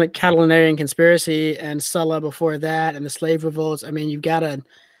Catilinarian conspiracy and Sulla before that, and the slave revolts, I mean, you gotta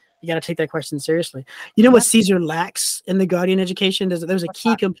take that question seriously. You know what Caesar lacks in the guardian education? There's a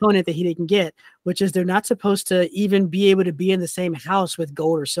key component that he didn't get, which is they're not supposed to even be able to be in the same house with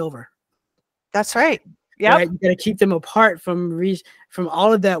gold or silver. That's right. Yeah, right? You got to keep them apart from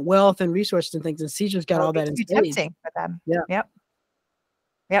all of that wealth and resources and things. And Caesar's got all that in tempting for them. Yeah.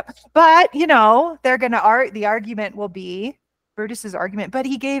 Yep. But they're gonna the argument will be Brutus's argument. But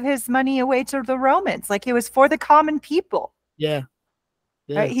he gave his money away to the Romans, like it was for the common people. Yeah.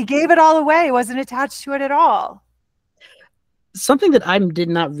 Right? He gave it all away. Wasn't attached to it at all. Something that I did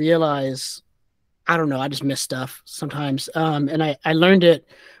not realize I don't know. I just miss stuff sometimes. And I learned it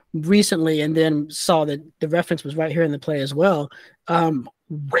recently and then saw that the reference was right here in the play as well.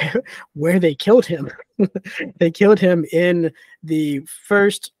 Where they killed him. They killed him in the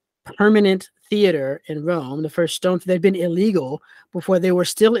first permanent theater in Rome, the first stone. They'd been illegal before they were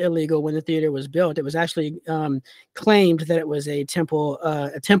still illegal when the theater was built. It was actually claimed that it was a temple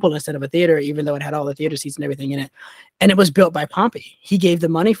instead of a theater, even though it had all the theater seats and everything in it. And it was built by Pompey. He gave the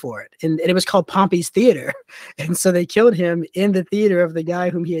money for it. And it was called Pompey's Theater. And so they killed him in the theater of the guy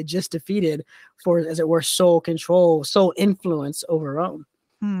whom he had just defeated for, as it were, sole control, sole influence over Rome.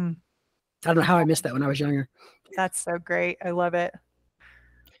 I don't know how I missed that when I was younger. That's so great. I love it.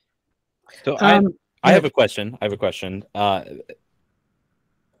 So I have a question.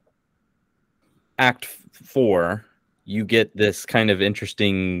 Act 4, you get this kind of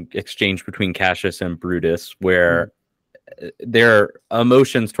interesting exchange between Cassius and Brutus, where their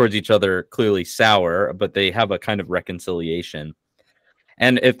emotions towards each other clearly sour, but they have a kind of reconciliation.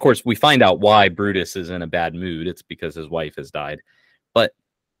 And of course, we find out why Brutus is in a bad mood. It's because his wife has died. But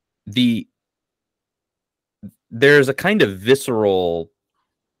there's a kind of visceral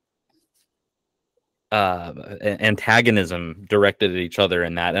antagonism directed at each other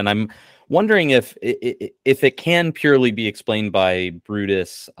in that, and I'm wondering if it can purely be explained by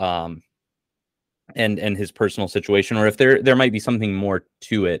Brutus and his personal situation, or if there might be something more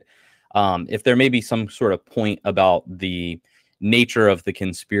to it. If there may be some sort of point about the nature of the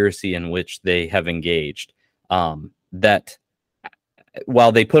conspiracy in which they have engaged, that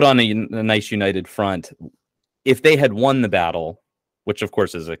while they put on a nice united front, if they had won the battle, which of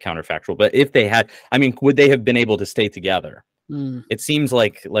course is a counterfactual, but if they had, I mean, would they have been able to stay together? It seems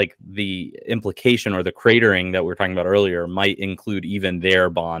like the implication or the cratering that we were talking about earlier might include even their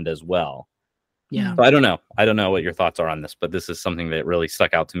bond as well. Yeah. So I don't know what your thoughts are on this, but this is something that really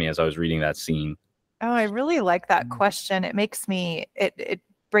stuck out to me as I was reading that scene. Oh, I really like that question. It makes me, it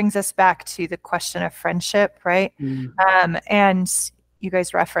brings us back to the question of friendship, right? And you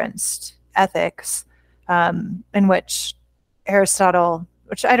guys referenced ethics, in which Aristotle,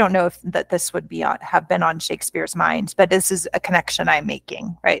 which I don't know if that this would be have been on Shakespeare's mind, but this is a connection I'm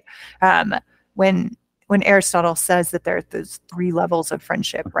making, right? When Aristotle says that there are those 3 levels of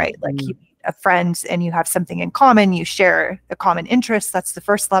friendship, right? Like you meet a friend and you have something in common, you share a common interest. That's the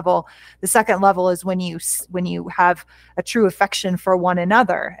first level. The second level is when you have a true affection for one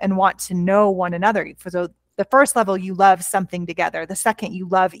another and want to know one another. For the first level, you love something together. The second, you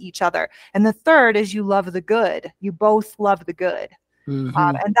love each other. And the third is you love the good. You both love the good.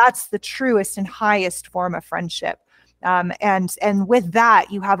 And that's the truest and highest form of friendship. And with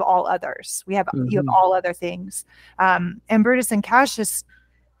that, you have all others. You have all other things. And Brutus and Cassius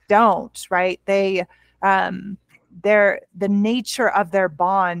don't, right? The nature of their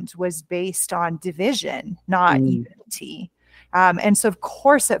bond was based on division, not unity. And so of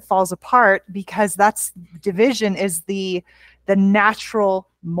course it falls apart, because that's division is the natural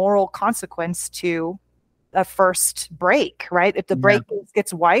moral consequence to a first break, right? If the break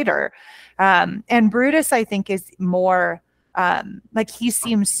gets wider. And Brutus, I think, is more like he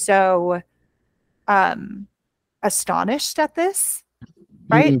seems so astonished at this,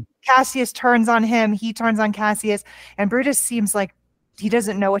 right? Cassius turns on him, he turns on Cassius, and Brutus seems like he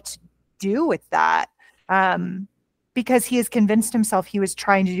doesn't know what to do with that. Because he has convinced himself he was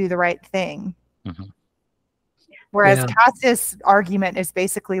trying to do the right thing. Whereas Cassius' argument is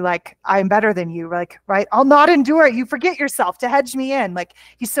basically like, I'm better than you, like, right? I'll not endure it. You forget yourself to hedge me in. Like,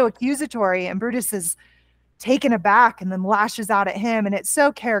 he's so accusatory, and Brutus is taken aback and then lashes out at him. And it's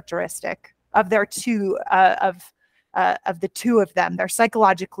so characteristic of their two, of the two of them. They're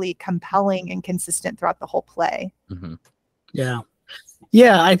psychologically compelling and consistent throughout the whole play.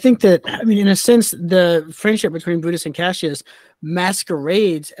 Yeah, I think that, I mean, in a sense, the friendship between Brutus and Cassius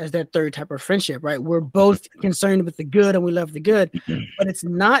masquerades as that third type of friendship, right? We're both concerned with the good and we love the good, but it's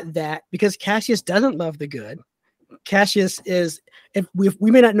not that, because Cassius doesn't love the good. Cassius is, if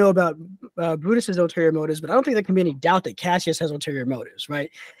we may not know about Brutus's ulterior motives, but I don't think there can be any doubt that Cassius has ulterior motives, right?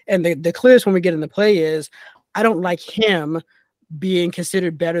 And the clearest one we get in the play is, I don't like him being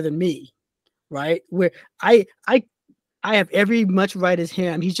considered better than me, right? Where I have every much right as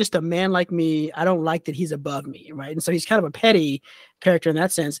him. He's just a man like me. I don't like that he's above me, right? And so he's kind of a petty character in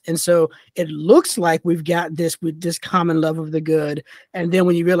that sense. And so it looks like we've got this with this common love of the good. And then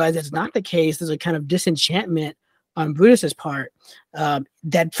when you realize that's not the case, there's a kind of disenchantment on Brutus's part.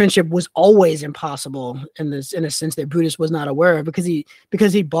 That friendship was always impossible in a sense that Brutus was not aware of, because he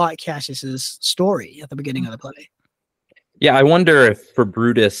bought Cassius's story at the beginning of the play. Yeah, I wonder if for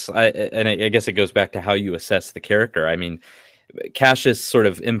Brutus, and I guess it goes back to how you assess the character. I mean, Cassius' sort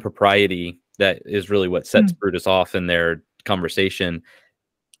of impropriety that is really what sets Brutus off in their conversation.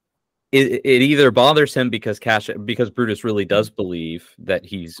 It either bothers him because Brutus really does believe that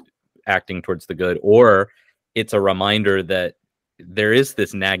he's acting towards the good, or it's a reminder that there is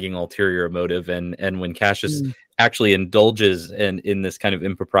this nagging ulterior motive, and when Cassius actually indulges in this kind of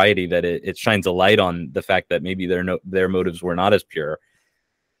impropriety, that it shines a light on the fact that maybe their motives were not as pure.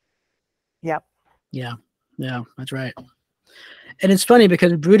 Yep. Yeah, that's right. And it's funny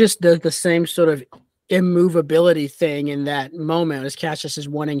because Brutus does the same sort of immovability thing in that moment as Cassius is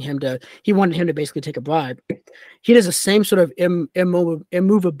wanting him to basically take a bribe. He does the same sort of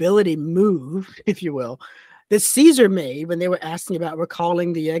immovability move, if you will, that Caesar made when they were asking about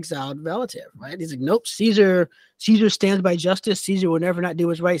recalling the exiled relative, right? He's like, nope, Caesar stands by justice. Caesar will never not do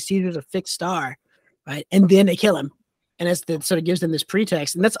what's right. Caesar's a fixed star, right? And then they kill him. And that sort of gives them this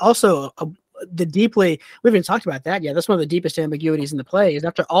pretext. And that's also we haven't even talked about that yet. That's one of the deepest ambiguities in the play, is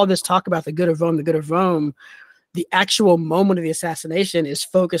after all this talk about the good of Rome, the actual moment of the assassination is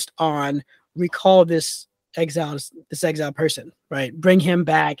focused on recall this exiled person, right? Bring him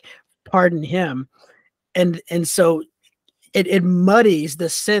back, pardon him. And so it muddies the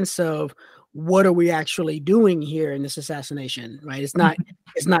sense of what are we actually doing here in this assassination, right? It's not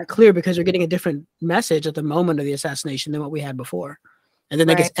clear because you're getting a different message at the moment of the assassination than what we had before. And then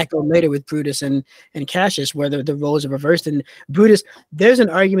that gets echoed later with Brutus and Cassius, where the roles are reversed. And Brutus, there's an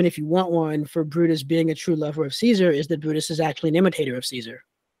argument, if you want one, for Brutus being a true lover of Caesar, is that Brutus is actually an imitator of Caesar.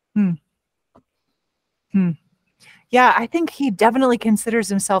 Yeah, I think he definitely considers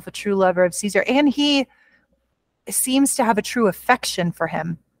himself a true lover of Caesar, and he seems to have a true affection for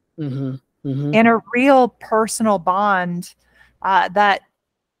him, and a real personal bond that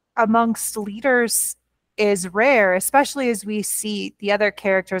amongst leaders is rare, especially as we see the other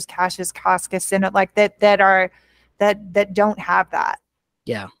characters, Cassius, Cascus, and like that don't have that.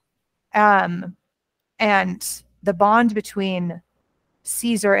 Yeah. And the bond between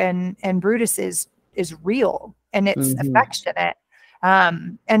Caesar and Brutus is real, and it's affectionate.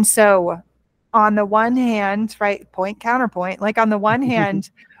 And so on the one hand, right, point counterpoint, like on the one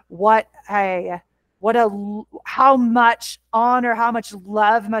hand, how much honor, how much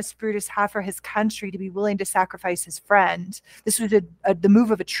love must Brutus have for his country to be willing to sacrifice his friend? This was the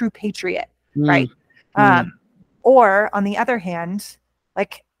move of a true patriot, right? Or on the other hand,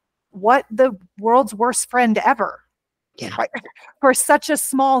 like, what the world's worst friend ever, right? For such a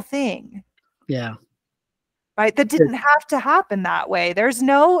small thing. Yeah. Right. That didn't have to happen that way. There's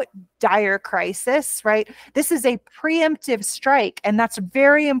no dire crisis, right? This is a preemptive strike, and that's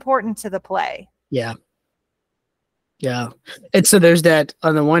very important to the play. Yeah. And so there's that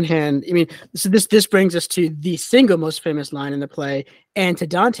on the one hand. I mean, so this brings us to the single most famous line in the play, and to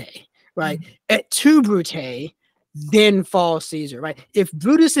Dante, right? Et tu, Brute, then falls Caesar, right? If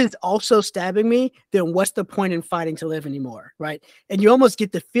Brutus is also stabbing me, then what's the point in fighting to live anymore, right? And you almost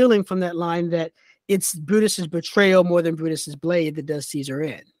get the feeling from that line that it's Brutus's betrayal more than Brutus's blade that does Caesar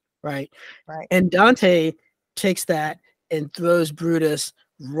in, right? And Dante takes that and throws Brutus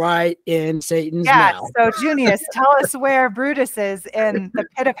right in Satan's mouth. So Julius, tell us where Brutus is in the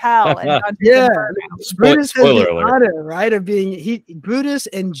pit of hell. And Brutus has the honor, right, of being Brutus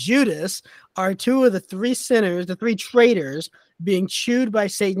and Judas are two of the three sinners, the three traitors, being chewed by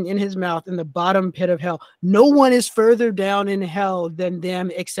Satan in his mouth in the bottom pit of hell. No one is further down in hell than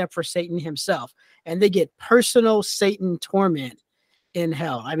them except for Satan himself. And they get personal Satan torment in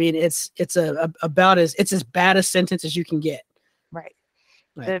hell. I mean, it's as bad a sentence as you can get. Right.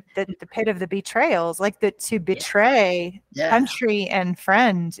 The pit of the betrayals, like to betray country and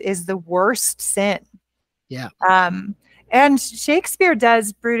friend is the worst sin. Yeah. And Shakespeare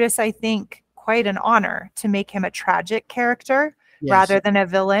does Brutus, I think, quite an honor to make him a tragic character rather than a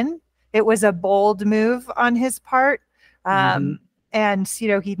villain. It was a bold move on his part. And,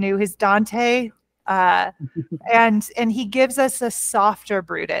 he knew his Dante, and he gives us a softer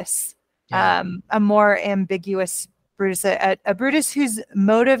Brutus, a more ambiguous Brutus, a Brutus whose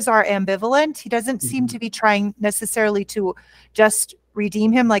motives are ambivalent. He doesn't seem to be trying necessarily to just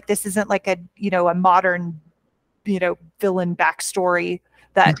redeem him. Like, this isn't like a modern, villain backstory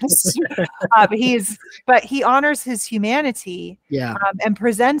that but he honors his humanity, and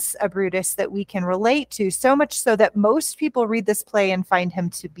presents a Brutus that we can relate to, so much so that most people read this play and find him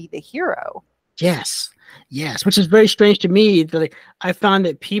to be the hero. Yes, which is very strange to me. That I found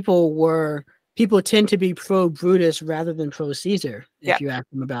that people tend to be pro Brutus rather than pro Caesar if you ask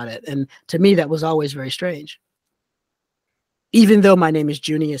them about it, and to me that was always very strange. Even though my name is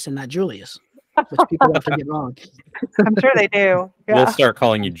Junius and not Julius. which people often get wrong. I'm sure they do. Yeah. We'll start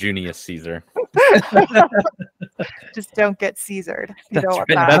calling you Junius Caesar. Just don't get Caesared. You don't want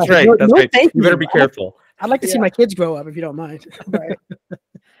Right. that. That's right. No, That's no, right. thank You better you. be careful. I'd like to see my kids grow up, if you don't mind. Right.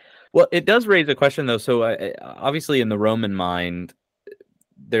 Well, it does raise a question, though. So obviously in the Roman mind,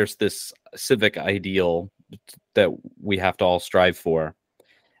 there's this civic ideal that we have to all strive for.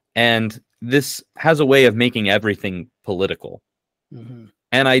 And this has a way of making everything political. Mm-hmm.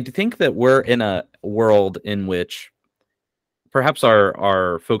 And I think that we're in a world in which perhaps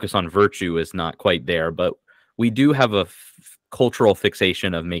our focus on virtue is not quite there, but we do have a cultural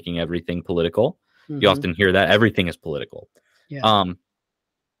fixation of making everything political. Mm-hmm. You often hear that everything is political. Yeah.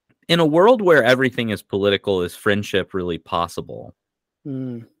 In a world where everything is political, is friendship really possible?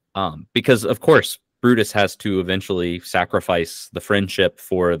 Mm. Because, of course, Brutus has to eventually sacrifice the friendship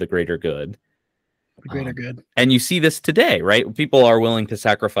for the greater good. The greater good. And you see this today, right? People are willing to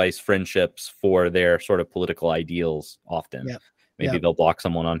sacrifice friendships for their sort of political ideals often. Yep. Maybe Yep. they'll block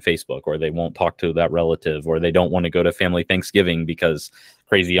someone on Facebook, or they won't talk to that relative, or they don't want to go to family Thanksgiving because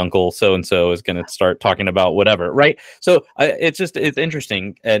crazy uncle so-and-so is going to start talking about whatever, right? So it's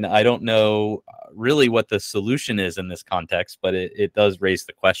interesting. And I don't know really what the solution is in this context, but it does raise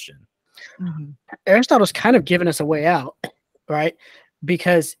the question. Mm-hmm. Aristotle's kind of given us a way out, right?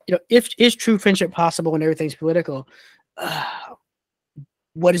 Because if is true friendship possible when everything's political,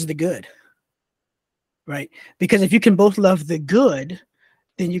 what is the good, right? Because if you can both love the good,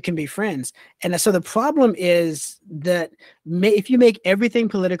 then you can be friends. And so the problem is that if you make everything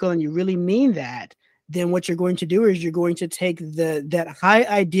political and you really mean that, then what you're going to do is you're going to take that high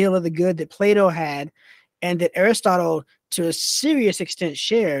ideal of the good that Plato had and that Aristotle to a serious extent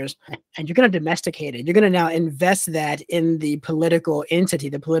shares, and you're going to domesticate it. You're going to now invest that in the political entity,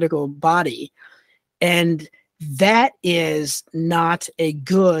 the political body. And that is not a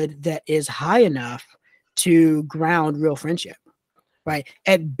good that is high enough to ground real friendship, right?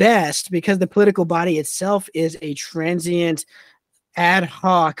 At best, because the political body itself is a transient, ad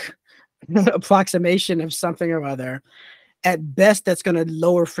hoc approximation of something or other, at best, that's going to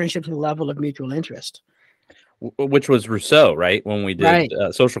lower friendship to the level of mutual interest. Which was Rousseau, right? When we did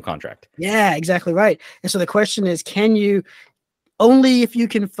Social Contract. Yeah, exactly right. And so the question is, can you, only if you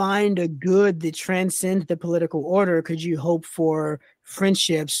can find a good that transcends the political order, could you hope for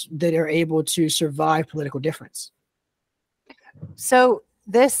friendships that are able to survive political difference? So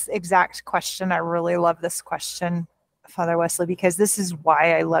this exact question, I really love this question, Father Wesley, because this is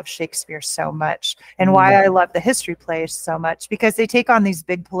why I love Shakespeare so much and why I love the history plays so much, because they take on these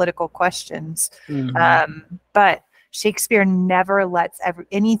big political questions. Mm-hmm. But Shakespeare never lets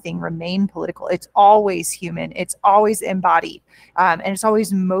anything remain political. It's always human. It's always embodied. And it's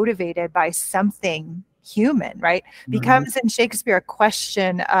always motivated by something human, right? Mm-hmm. Becomes in Shakespeare a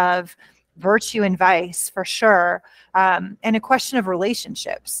question of virtue and vice, for sure, and a question of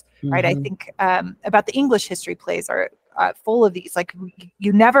relationships, right? I think about the English history plays are full of these. Like,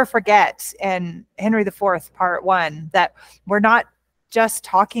 you never forget in Henry IV, Part 1, that we're not just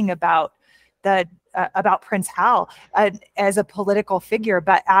talking about about Prince Hal as a political figure,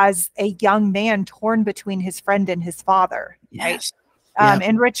 but as a young man torn between his friend and his father, yes. right?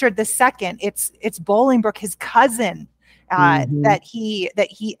 And Richard II, it's Bolingbroke, his cousin, that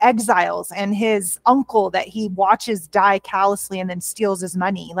he exiles, and his uncle that he watches die callously and then steals his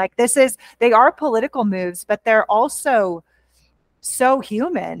money. Like, they are political moves, but they're also so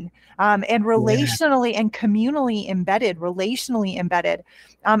human, and relationally and communally embedded,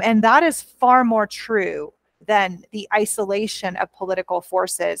 and that is far more true than the isolation of political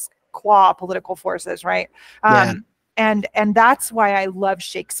forces, qua political forces, right? And that's why I love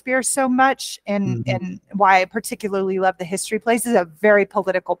Shakespeare so much, and why I particularly love the history plays. Is a very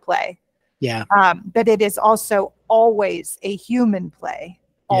political play. Yeah. But it is also always a human play,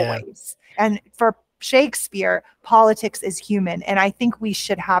 always. Yeah. And for Shakespeare, politics is human. And I think we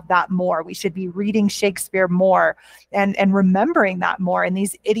should have that more. We should be reading Shakespeare more and remembering that more in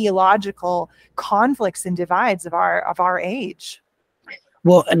these ideological conflicts and divides of our age.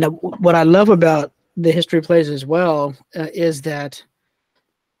 Well, and what I love about the history plays as well is that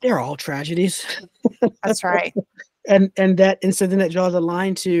they're all tragedies. That's right. and so then that draws a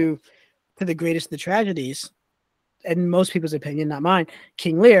line to the greatest of the tragedies, in most people's opinion, not mine,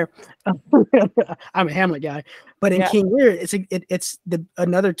 King Lear. I'm a Hamlet guy, but in King Lear, it's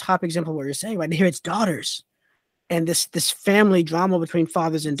another top example of what you're saying right here. It's daughters, and this family drama between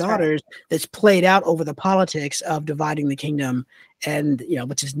fathers and daughters that's played out over the politics of dividing the kingdom, and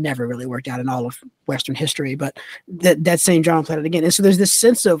which has never really worked out in all of Western history. But that same drama played out again, and so there's this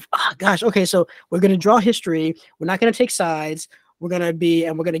sense of, oh gosh, okay, so we're going to draw history. We're not going to take sides. we're going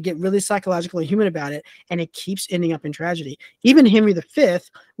to get really psychological and human about it. And it keeps ending up in tragedy. Even Henry V,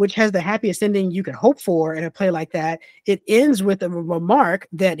 which has the happiest ending you could hope for in a play like that, it ends with a remark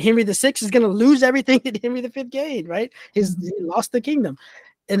that Henry VI is going to lose everything that Henry V gained, right? He lost the kingdom.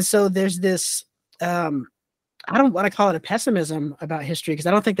 And so there's this, I don't want to call it a pessimism about history because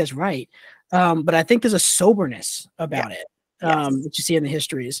I don't think that's right. But I think there's a soberness about it that you see in the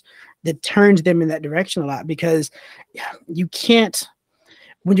histories that turns them in that direction a lot, because you can't,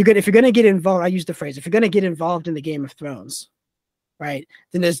 if you're going to get involved, I use the phrase, if you're going to get involved in the Game of Thrones, right,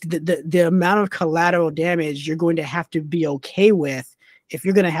 then there's the amount of collateral damage you're going to have to be okay with if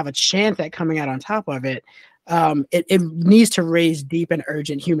you're going to have a chance at coming out on top of it. It needs to raise deep and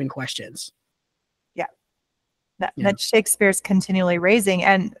urgent human questions. That Shakespeare's continually raising.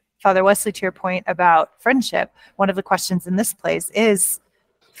 And Father Wesley, to your point about friendship, one of the questions in this place is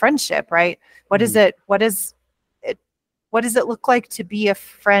friendship, right? What is it? What does it look like to be a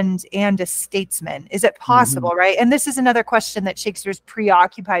friend and a statesman? Is it possible, right? And this is another question that Shakespeare's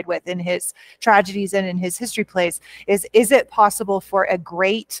preoccupied with in his tragedies and in his history plays is it possible for a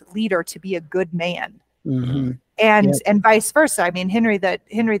great leader to be a good man? And vice versa. I mean, Henry the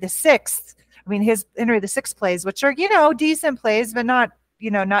Sixth. I mean, his Henry VI plays, which are, decent plays, but not,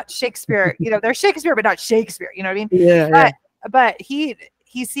 not Shakespeare, they're Shakespeare, but not Shakespeare, you know what I mean? But he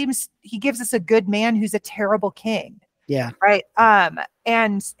gives us a good man who's a terrible king. Yeah. Right.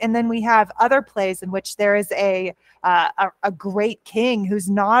 And then we have other plays in which there is a great king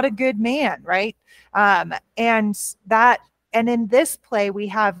who's not a good man. Right. And in this play, we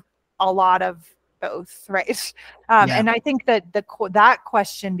have a lot of both, right? And I think that that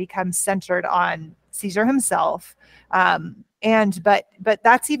question becomes centered on Caesar himself, but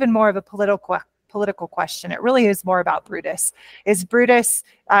that's even more of a political question. It really is more about Brutus. Is Brutus?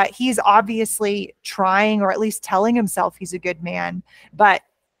 He's obviously trying, or at least telling himself he's a good man, but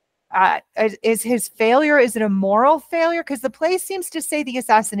is his failure? Is it a moral failure? Because the play seems to say the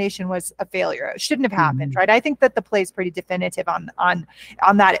assassination was a failure. It shouldn't have happened, right? I think that the play is pretty definitive on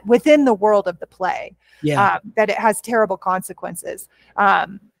that within the world of the play. That it has terrible consequences.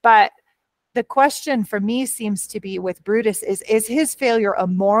 But the question for me seems to be with Brutus is his failure a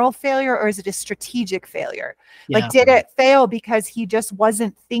moral failure, or is it a strategic failure? Like, did it fail because he just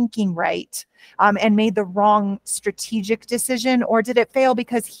wasn't thinking right and made the wrong strategic decision? Or did it fail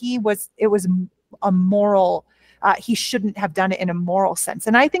because it was a moral, he shouldn't have done it in a moral sense?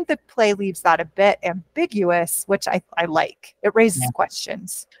 And I think the play leaves that a bit ambiguous, which I like. It raises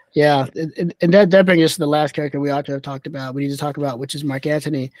questions. Yeah, and that brings us to the last character we ought to have talked about. We need to talk about, which is Mark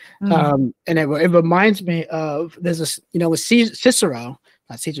Antony. And it reminds me of with Cicero.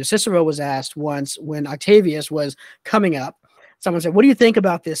 Not Caesar. Cicero was asked once when Octavius was coming up. Someone said, "What do you think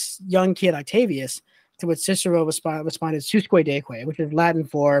about this young kid Octavius?" To which Cicero responded, "Susque deque," which is Latin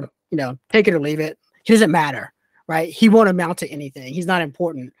for take it or leave it. He doesn't matter, right? He won't amount to anything. He's not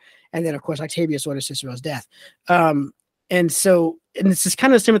important. And then of course Octavius ordered Cicero's death. And it's just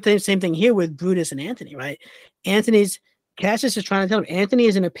kind of the same thing here with Brutus and Antony, right? Cassius is trying to tell him, Antony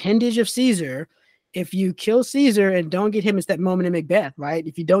is an appendage of Caesar. If you kill Caesar and don't get him, it's that moment in Macbeth, right?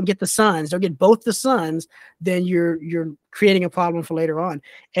 If you don't get don't get both the sons, then you're creating a problem for later on.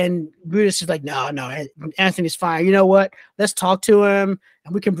 And Brutus is like, no, Antony's fine. You know what? Let's talk to him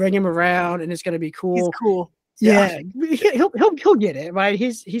and we can bring him around and it's going to be cool. He's cool. Yeah. He'll get it, right?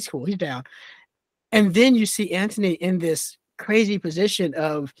 He's cool. He's down. And then you see Antony in this crazy position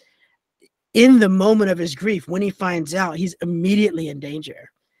of, in the moment of his grief, when he finds out, he's immediately in danger.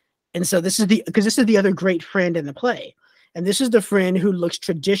 And so this is the other great friend in the play. And this is the friend who looks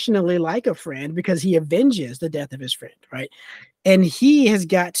traditionally like a friend because he avenges the death of his friend, right? And he has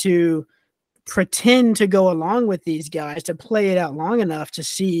got to pretend to go along with these guys to play it out long enough to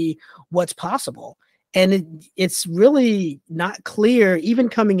see what's possible. And it's really not clear, even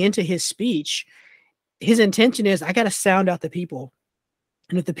coming into his speech. His intention is, I got to sound out the people.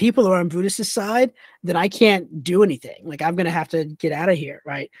 And if the people are on Brutus's side, then I can't do anything. Like, I'm going to have to get out of here,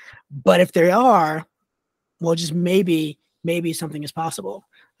 right? But if they are, well, just maybe something is possible.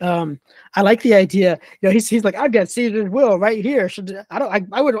 I like the idea. He's like, I've got Caesar's will right here. I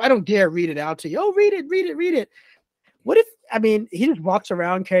don't dare read it out to you. Oh, read it. What if, he just walks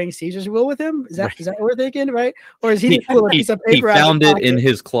around carrying Caesar's will with him? Is that what we're thinking, right? Or is he just pulling a piece of paper out? He found it in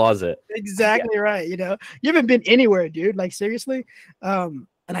his closet. Exactly right. You haven't been anywhere, dude. Like, seriously. And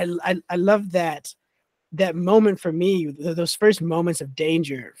I love that moment for me, those first moments of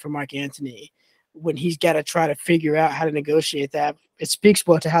danger for Mark Antony, when he's got to try to figure out how to negotiate that. It speaks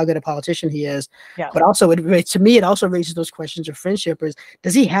well to how good a politician he is. Yeah. But also, to me, it also raises those questions of friendship.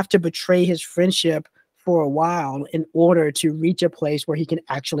 Does he have to betray his friendship for a while in order to reach a place where he can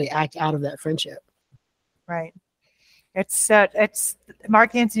actually act out of that friendship. Right. It's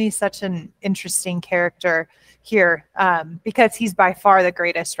Mark Antony's such an interesting character here, because he's by far the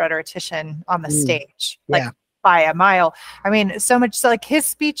greatest rhetorician on the stage, like by a mile. I mean, so much so, like his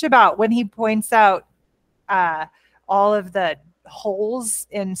speech about when he points out all of the holes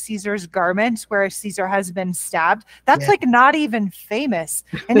in Caesar's garment where Caesar has been stabbed. That's like not even famous,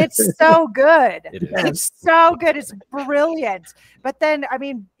 and it's so good. It's so good. It's brilliant. But then, I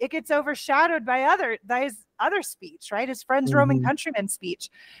mean, it gets overshadowed by his other speech, right? His friend's Roman countryman speech.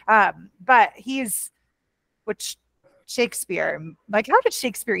 But which Shakespeare, like, how did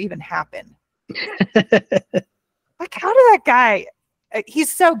Shakespeare even happen? Like, how did that guy?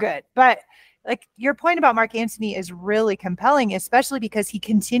 He's so good, but. Like your point about Mark Antony is really compelling, especially because he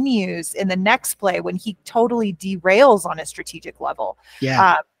continues in the next play when he totally derails on a strategic level.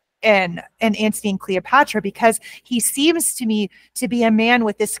 And Antony and Cleopatra, because he seems to me to be a man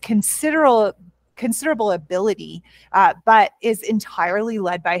with this considerable ability, but is entirely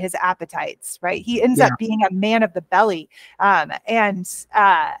led by his appetites, right? He ends up being a man of the belly, but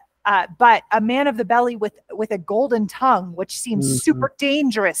a man of the belly with a golden tongue, which seems super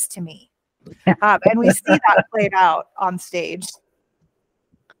dangerous to me. And we see that played out on stage.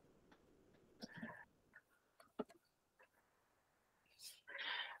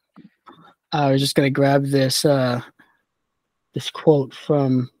 I was just going to grab this quote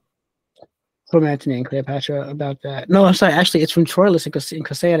from Antony and Cleopatra about that. No, I'm sorry. Actually, it's from Troilus in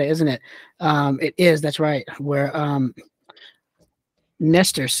Cressida, isn't it? It is. That's right. Where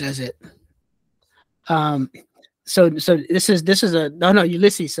Nestor says it. So this is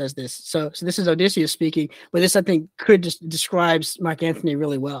Ulysses says this. So this is Odysseus speaking, but this I think describes Mark Antony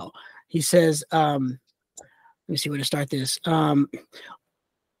really well. He says, let me see where to start this. If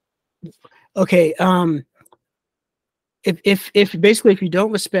you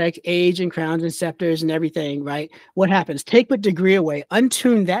don't respect age and crowns and scepters and everything, right? What happens? Take but degree away,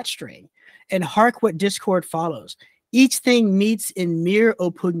 untune that string, and hark what discord follows. Each thing meets in mere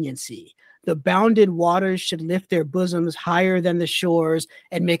oppugnancy. The bounded waters should lift their bosoms higher than the shores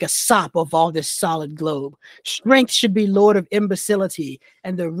and make a sop of all this solid globe. Strength should be lord of imbecility,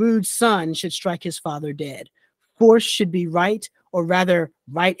 and the rude son should strike his father dead. Force should be right, or rather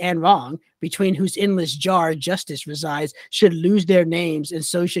right and wrong, between whose endless jar justice resides, should lose their names, and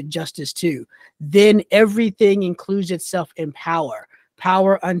so should justice too. Then everything includes itself in power.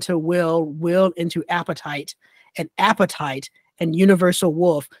 Power unto will, will into appetite, and appetite and universal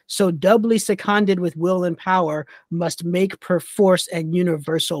wolf, so doubly seconded with will and power, must make perforce and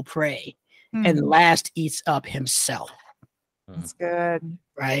universal prey, and last eats up himself. That's good.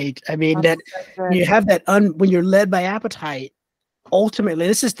 Right? I mean, you have that when you're led by appetite, ultimately,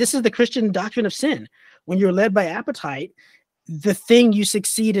 this is the Christian doctrine of sin. When you're led by appetite, the thing you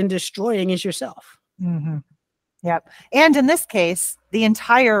succeed in destroying is yourself. Yep. And in this case, the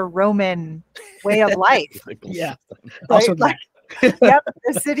entire Roman way of life. Yeah. Also yep.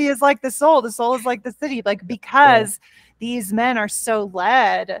 The city is like the soul. The soul is like the city. Like, because these men are so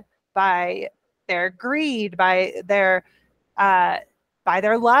led by their greed, by their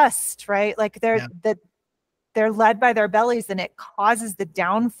lust, right? Like they're led by their bellies, and it causes the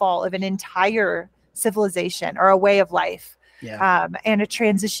downfall of an entire civilization or a way of life. And a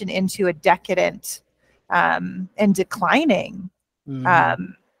transition into a decadent and declining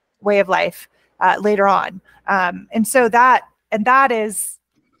way of life later on. And so that is,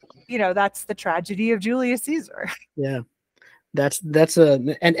 that's the tragedy of Julius Caesar. Yeah. That's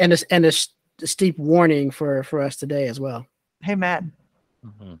a steep warning for us today as well. Amen.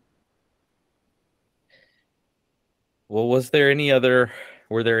 Well, were there any other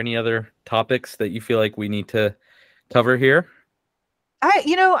topics that you feel like we need to cover here?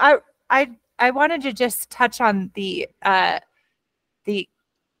 I wanted to just touch on the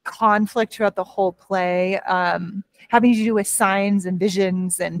conflict throughout the whole play, having to do with signs and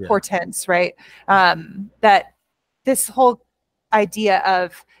visions and portents, right? That this whole idea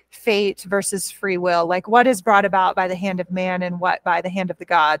of fate versus free will, like what is brought about by the hand of man and what by the hand of the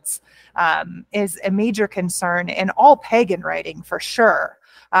gods, is a major concern in all pagan writing, for sure.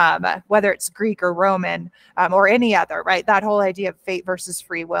 Whether it's Greek or Roman, or any other, right? That whole idea of fate versus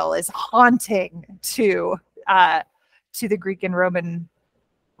free will is haunting to the Greek and Roman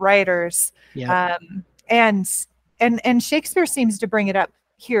writers. And Shakespeare seems to bring it up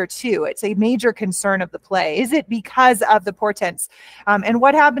here too. It's a major concern of the play. Is it because of the portents? And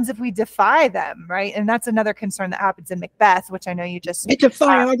what happens if we defy them, right? And that's another concern that happens in Macbeth, which I know you just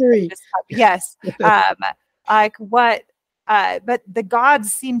defy augury. Yes. Like what but the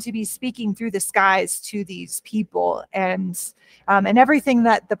gods seem to be speaking through the skies to these people, and everything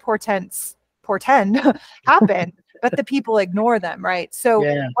that the portend happen, but the people ignore them, right? So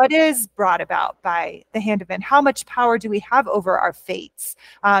what is brought about by the hand of man? How much power do we have over our fates,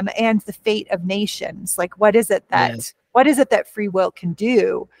 and the fate of nations? Like, what is it that free will can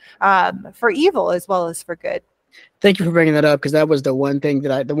do, for evil as well as for good? Thank you for bringing that up, because that was the one thing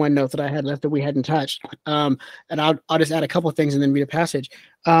the one note that I had left that we hadn't touched. And I'll just add a couple of things and then read a passage.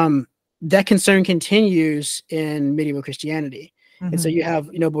 That concern continues in medieval Christianity. And so you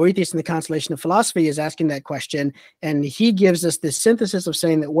have, Boethius in the Consolation of Philosophy is asking that question, and he gives us this synthesis of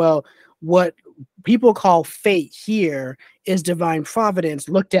saying that, well, what people call fate here is divine providence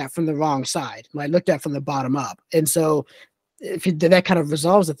looked at from the wrong side, like looked at from the bottom up. And so that kind of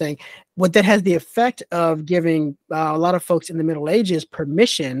resolves the thing. What that has the effect of giving a lot of folks in the Middle Ages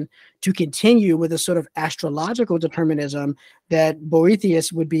permission to continue with a sort of astrological determinism that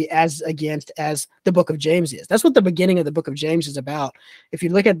Boethius would be as against as the Book of James is. That's what the beginning of the Book of James is about. If you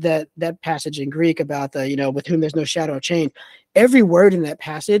look at that passage in Greek about the, with whom there's no shadow of change, every word in that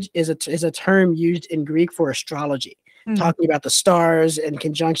passage is a term used in Greek for astrology. Talking about the stars and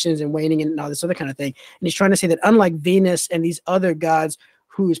conjunctions and waning and all this other kind of thing. And he's trying to say that unlike Venus and these other gods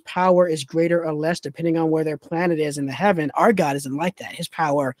whose power is greater or less depending on where their planet is in the heaven, our God isn't like that. His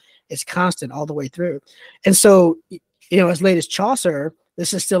power is constant all the way through. And so, as late as Chaucer,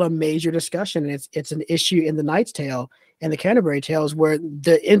 this is still a major discussion. And it's an issue in the Knight's Tale and the Canterbury Tales, where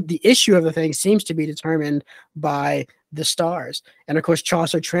the issue of the thing seems to be determined by the stars. And of course,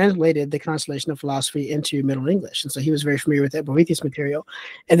 Chaucer translated the Consolation of Philosophy into Middle English. And so he was very familiar with that Boethius material.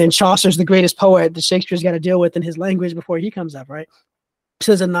 And then Chaucer's the greatest poet that Shakespeare's got to deal with in his language before he comes up, right?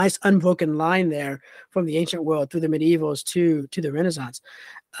 So there's a nice unbroken line there from the ancient world through the medievals to the Renaissance.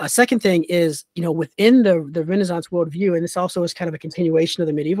 Second thing is, within the Renaissance worldview, and this also is kind of a continuation of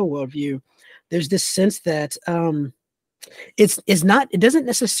the medieval worldview, there's this sense that it doesn't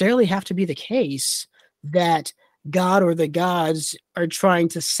necessarily have to be the case that God or the gods are trying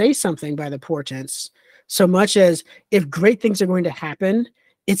to say something by the portents, so much as if great things are going to happen,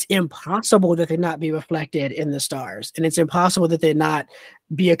 it's impossible that they not be reflected in the stars, and it's impossible that they not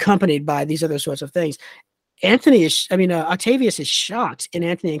be accompanied by these other sorts of things. Octavius is shocked in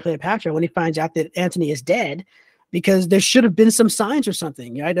Antony and Cleopatra when he finds out that Antony is dead, because there should have been some signs or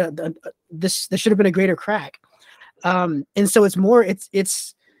something, right? There should have been a greater crack. And so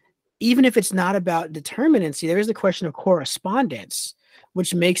it's even if it's not about determinacy, there is the question of correspondence,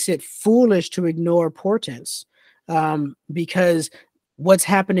 which makes it foolish to ignore portents, because what's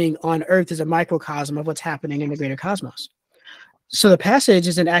happening on Earth is a microcosm of what's happening in the greater cosmos. So the passage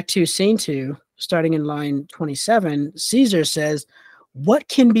is in Act 2, Scene 2, starting in line 27. Caesar says, "What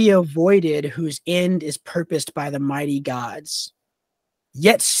can be avoided whose end is purposed by the mighty gods?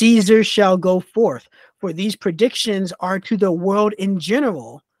 Yet Caesar shall go forth, for these predictions are to the world in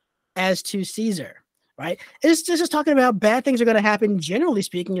general, as to Caesar," right? This is talking about bad things are going to happen, generally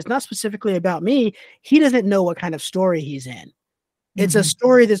speaking. It's not specifically about me. He doesn't know what kind of story he's in. It's a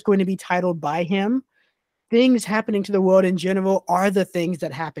story that's going to be titled by him. Things happening to the world in general are the things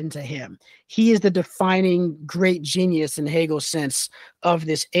that happen to him. He is the defining great genius in Hegel's sense of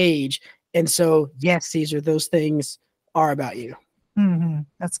this age. And so, yes, Caesar, those things are about you.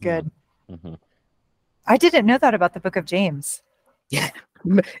 That's good. I didn't know that about the Book of James. Yeah.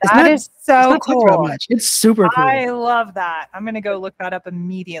 That is so cool. It's super cool. I love that. I'm going to go look that up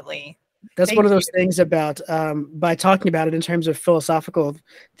immediately. That's one of those things about, by talking about it in terms of philosophical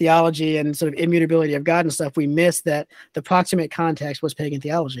theology and sort of immutability of God and stuff, we miss that the proximate context was pagan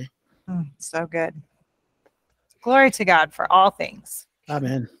theology. So good. Glory to God for all things.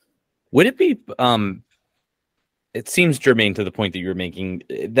 Amen. Would it be, it seems germane to the point that you're making,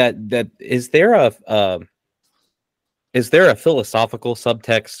 that is there a philosophical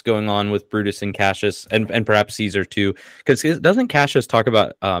subtext going on with Brutus and Cassius and perhaps Caesar too? Because doesn't Cassius talk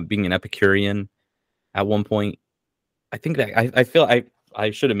about being an Epicurean at one point? I think that I feel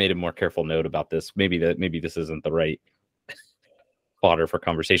I should have made a more careful note about this. Maybe this isn't the right fodder for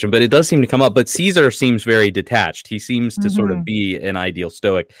conversation, but it does seem to come up. But Caesar seems very detached. He seems to sort of be an ideal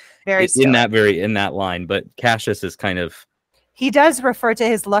Stoic, in that line. But Cassius is kind of. He does refer to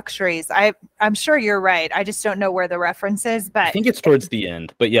his luxuries. I'm sure you're right. I just don't know where the reference is, but I think it's towards the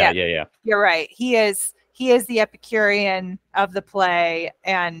end. But yeah. You're right. He is the Epicurean of the play,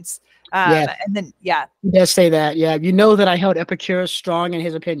 and then he does say that. Yeah, you know that I held Epicurus strong in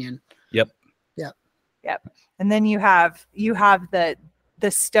his opinion. Yep. And then you have the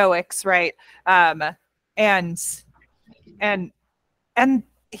Stoics, right? And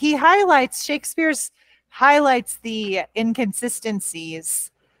he highlights Shakespeare's highlights the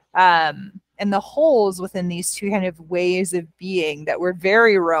inconsistencies and the holes within these two kind of ways of being that were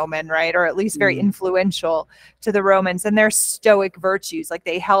very Roman, right? Or at least very influential to the Romans, and their Stoic virtues. Like,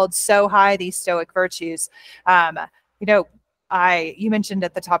 they held so high these Stoic virtues. You mentioned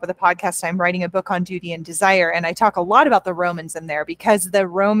at the top of the podcast, I'm writing a book on duty and desire, and I talk a lot about the Romans in there because the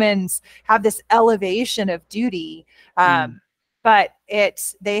Romans have this elevation of duty, but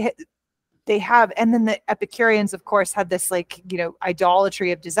they have, and then the Epicureans, of course, had this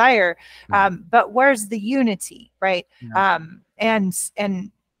idolatry of desire. But where's the unity, right? And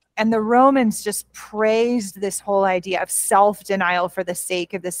the Romans just praised this whole idea of self-denial for the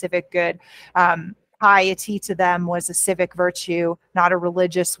sake of the civic good. Piety to them was a civic virtue, not a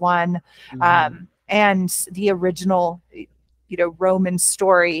religious one. And the original, Roman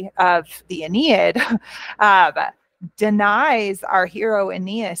story of the Aeneid denies our hero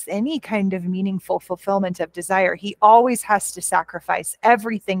Aeneas any kind of meaningful fulfillment of desire. He always has to sacrifice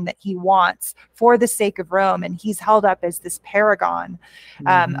everything that he wants for the sake of Rome, and he's held up as this paragon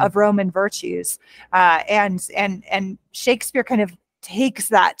of Roman virtues. And Shakespeare kind of takes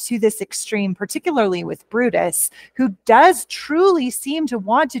that to this extreme, particularly with Brutus, who does truly seem to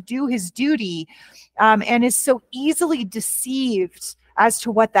want to do his duty, and is so easily deceived as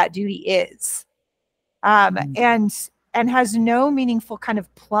to what that duty is. And has no meaningful kind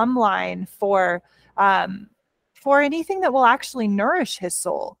of plumb line for anything that will actually nourish his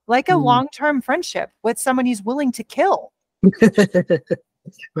soul, like a long-term friendship with someone he's willing to kill.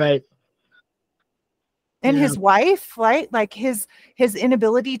 Right. And his wife, right? Like his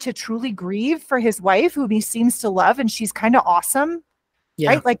inability to truly grieve for his wife, whom he seems to love, and she's kind of awesome.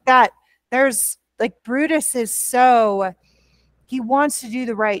 Right? Like that. There's Brutus is he wants to do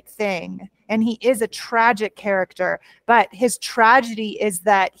the right thing, and he is a tragic character, but his tragedy is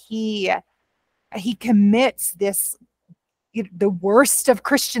that he commits this, the worst of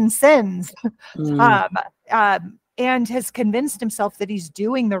Christian sins, and has convinced himself that he's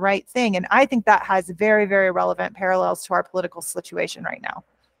doing the right thing. And I think that has very, very relevant parallels to our political situation right now.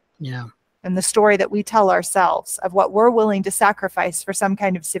 Yeah. And the story that we tell ourselves of what we're willing to sacrifice for some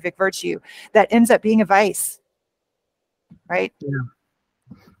kind of civic virtue that ends up being a vice. Right?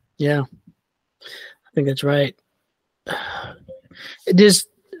 Yeah. I think that's right. Does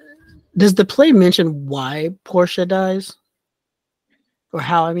the play mention why Portia dies? Or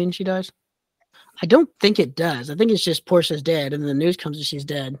how, she dies? I don't think it does. I think it's just Portia's dead, and the news comes that she's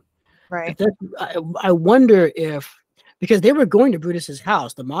dead. Right. I wonder if, because they were going to Brutus's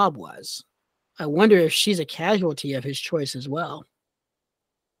house, the mob was. I wonder if she's a casualty of his choice as well.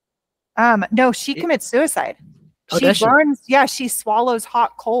 No, she commits suicide. She burns. Yeah, she swallows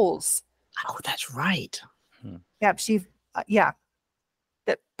hot coals. Oh, that's right. Yeah,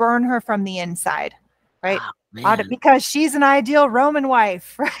 that burn her from the inside, right? Oh, because she's an ideal Roman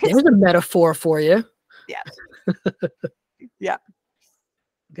wife, right? There's a metaphor for you. Yeah. Yeah.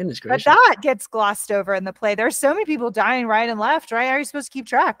 Goodness gracious. But that gets glossed over in the play. There's so many people dying right and left, right? How are you supposed to keep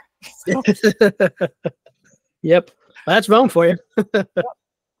track? Yep. Well, that's Rome for you.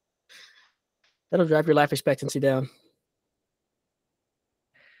 That'll drive your life expectancy down.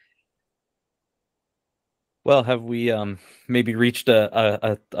 Well, have we maybe reached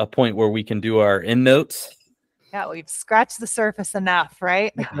a point where we can do our end notes? Yeah, we've scratched the surface enough,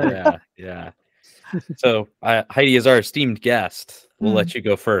 right? Yeah. So Heidi, is our esteemed guest. We'll let you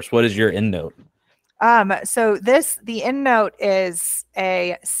go first. What is your end note? So the end note is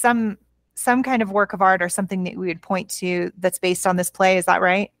some kind of work of art or something that we would point to that's based on this play. Is that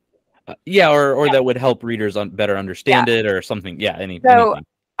right? Or that would help readers better understand it, or something. Yeah, anything.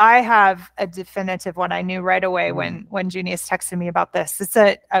 I have a definitive one. I knew right away when Julius texted me about this. It's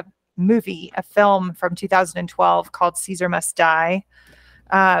a film from 2012 called Caesar Must Die.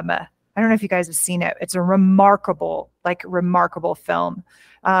 I don't know if you guys have seen it. It's a remarkable film.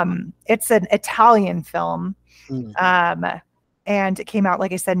 It's an Italian film. And it came out,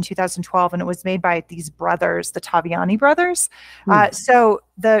 like I said, in 2012, and it was made by these brothers, the Taviani brothers. So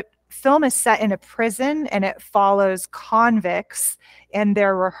the film is set in a prison, and it follows convicts and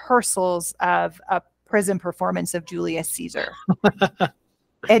their rehearsals of a prison performance of Julius Caesar.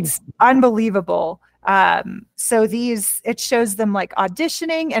 It's unbelievable. So it shows them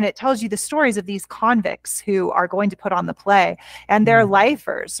auditioning, and it tells you the stories of these convicts who are going to put on the play, and they're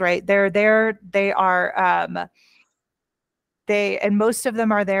lifers, right? They're there. They are, and most of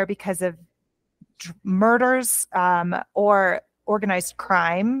them are there because of murders, or organized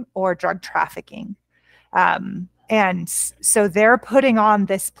crime or drug trafficking. And so they're putting on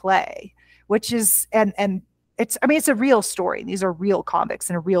this play, which is, and it's a real story. These are real convicts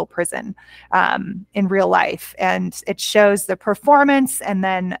in a real prison, in real life. And it shows the performance and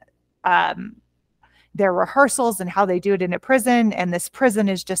then their rehearsals and how they do it in a prison. And this prison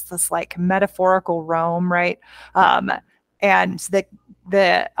is just this like metaphorical Rome, right? And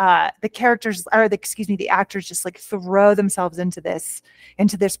the characters, or the actors just like throw themselves into this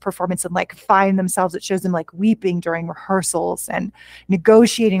performance and like find themselves. It shows them like weeping during rehearsals and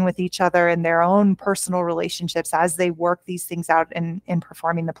negotiating with each other in their own personal relationships as they work these things out in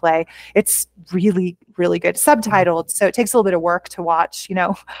performing the play. It's really, really good. Subtitled, so it takes a little bit of work to watch,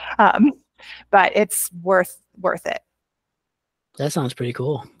 but it's worth it. That sounds pretty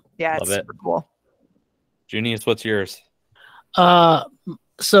cool. Yeah, it's super cool. Junius, what's yours?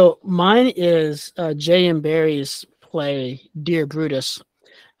 So mine is J.M. Barrie's play Dear Brutus,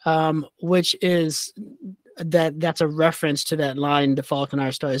 which is that's a reference to that line, "The fault in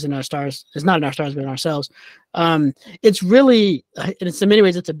our stars, in our stars is not in our stars but in ourselves." It's really, in many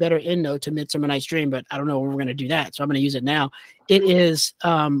ways, it's a better end note to Midsummer Night's Dream, but I don't know when we're going to do that, so I'm going to use it now. It is.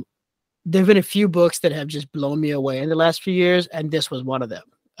 There've been a few books that have just blown me away in the last few years, and this was one of them.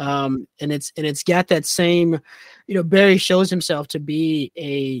 And it's got that same, Barrie shows himself to be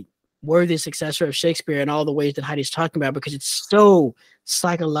a worthy successor of Shakespeare in all the ways that Heidi's talking about, because it's so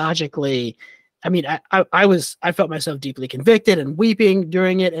psychologically. I mean, I felt myself deeply convicted and weeping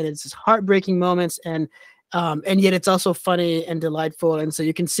during it, and it's heartbreaking moments, and yet it's also funny and delightful. And so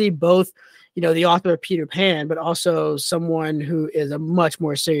you can see both, the author of Peter Pan, but also someone who is a much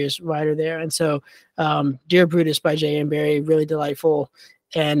more serious writer there. And so Dear Brutus by J.M. Barrie, really delightful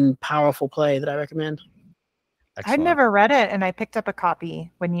and powerful play that I recommend. Excellent. I'd never read it, and I picked up a copy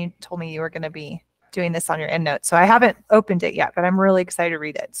when you told me you were going to be doing this on your EndNote. So I haven't opened it yet, but I'm really excited to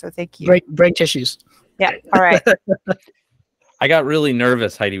read it. So thank you. Break tissues. Yeah. All right. I got really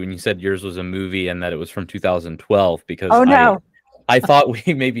nervous, Heidi, when you said yours was a movie and that it was from 2012, because I thought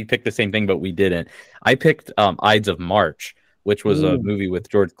we maybe picked the same thing, but we didn't. I picked Ides of March, which was a movie with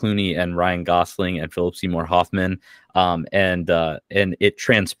George Clooney and Ryan Gosling and Philip Seymour Hoffman, and it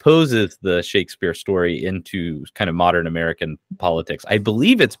transposes the Shakespeare story into kind of modern American politics. I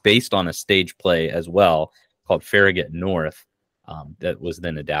believe it's based on a stage play as well called Farragut North, that was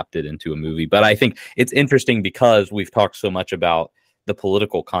then adapted into a movie. But I think it's interesting because we've talked so much about the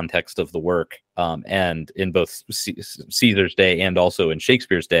political context of the work, and in both Caesar's day and also in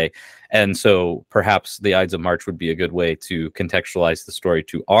Shakespeare's day. And so perhaps the Ides of March would be a good way to contextualize the story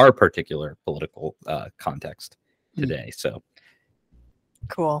to our particular political context today. So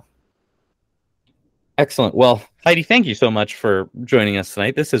cool. Excellent. Well, Heidi, thank you so much for joining us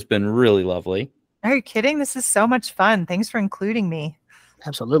tonight. This has been really lovely. Are you kidding? This is so much fun. Thanks for including me.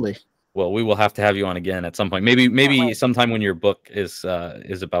 Absolutely. Well, we will have to have you on again at some point. Maybe sometime when your book is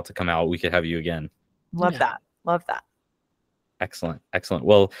about to come out, we could have you again. Love that. Excellent.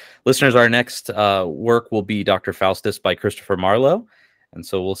 Well, listeners, our next work will be Dr. Faustus by Christopher Marlowe. And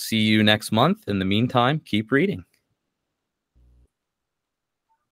so we'll see you next month. In the meantime, keep reading.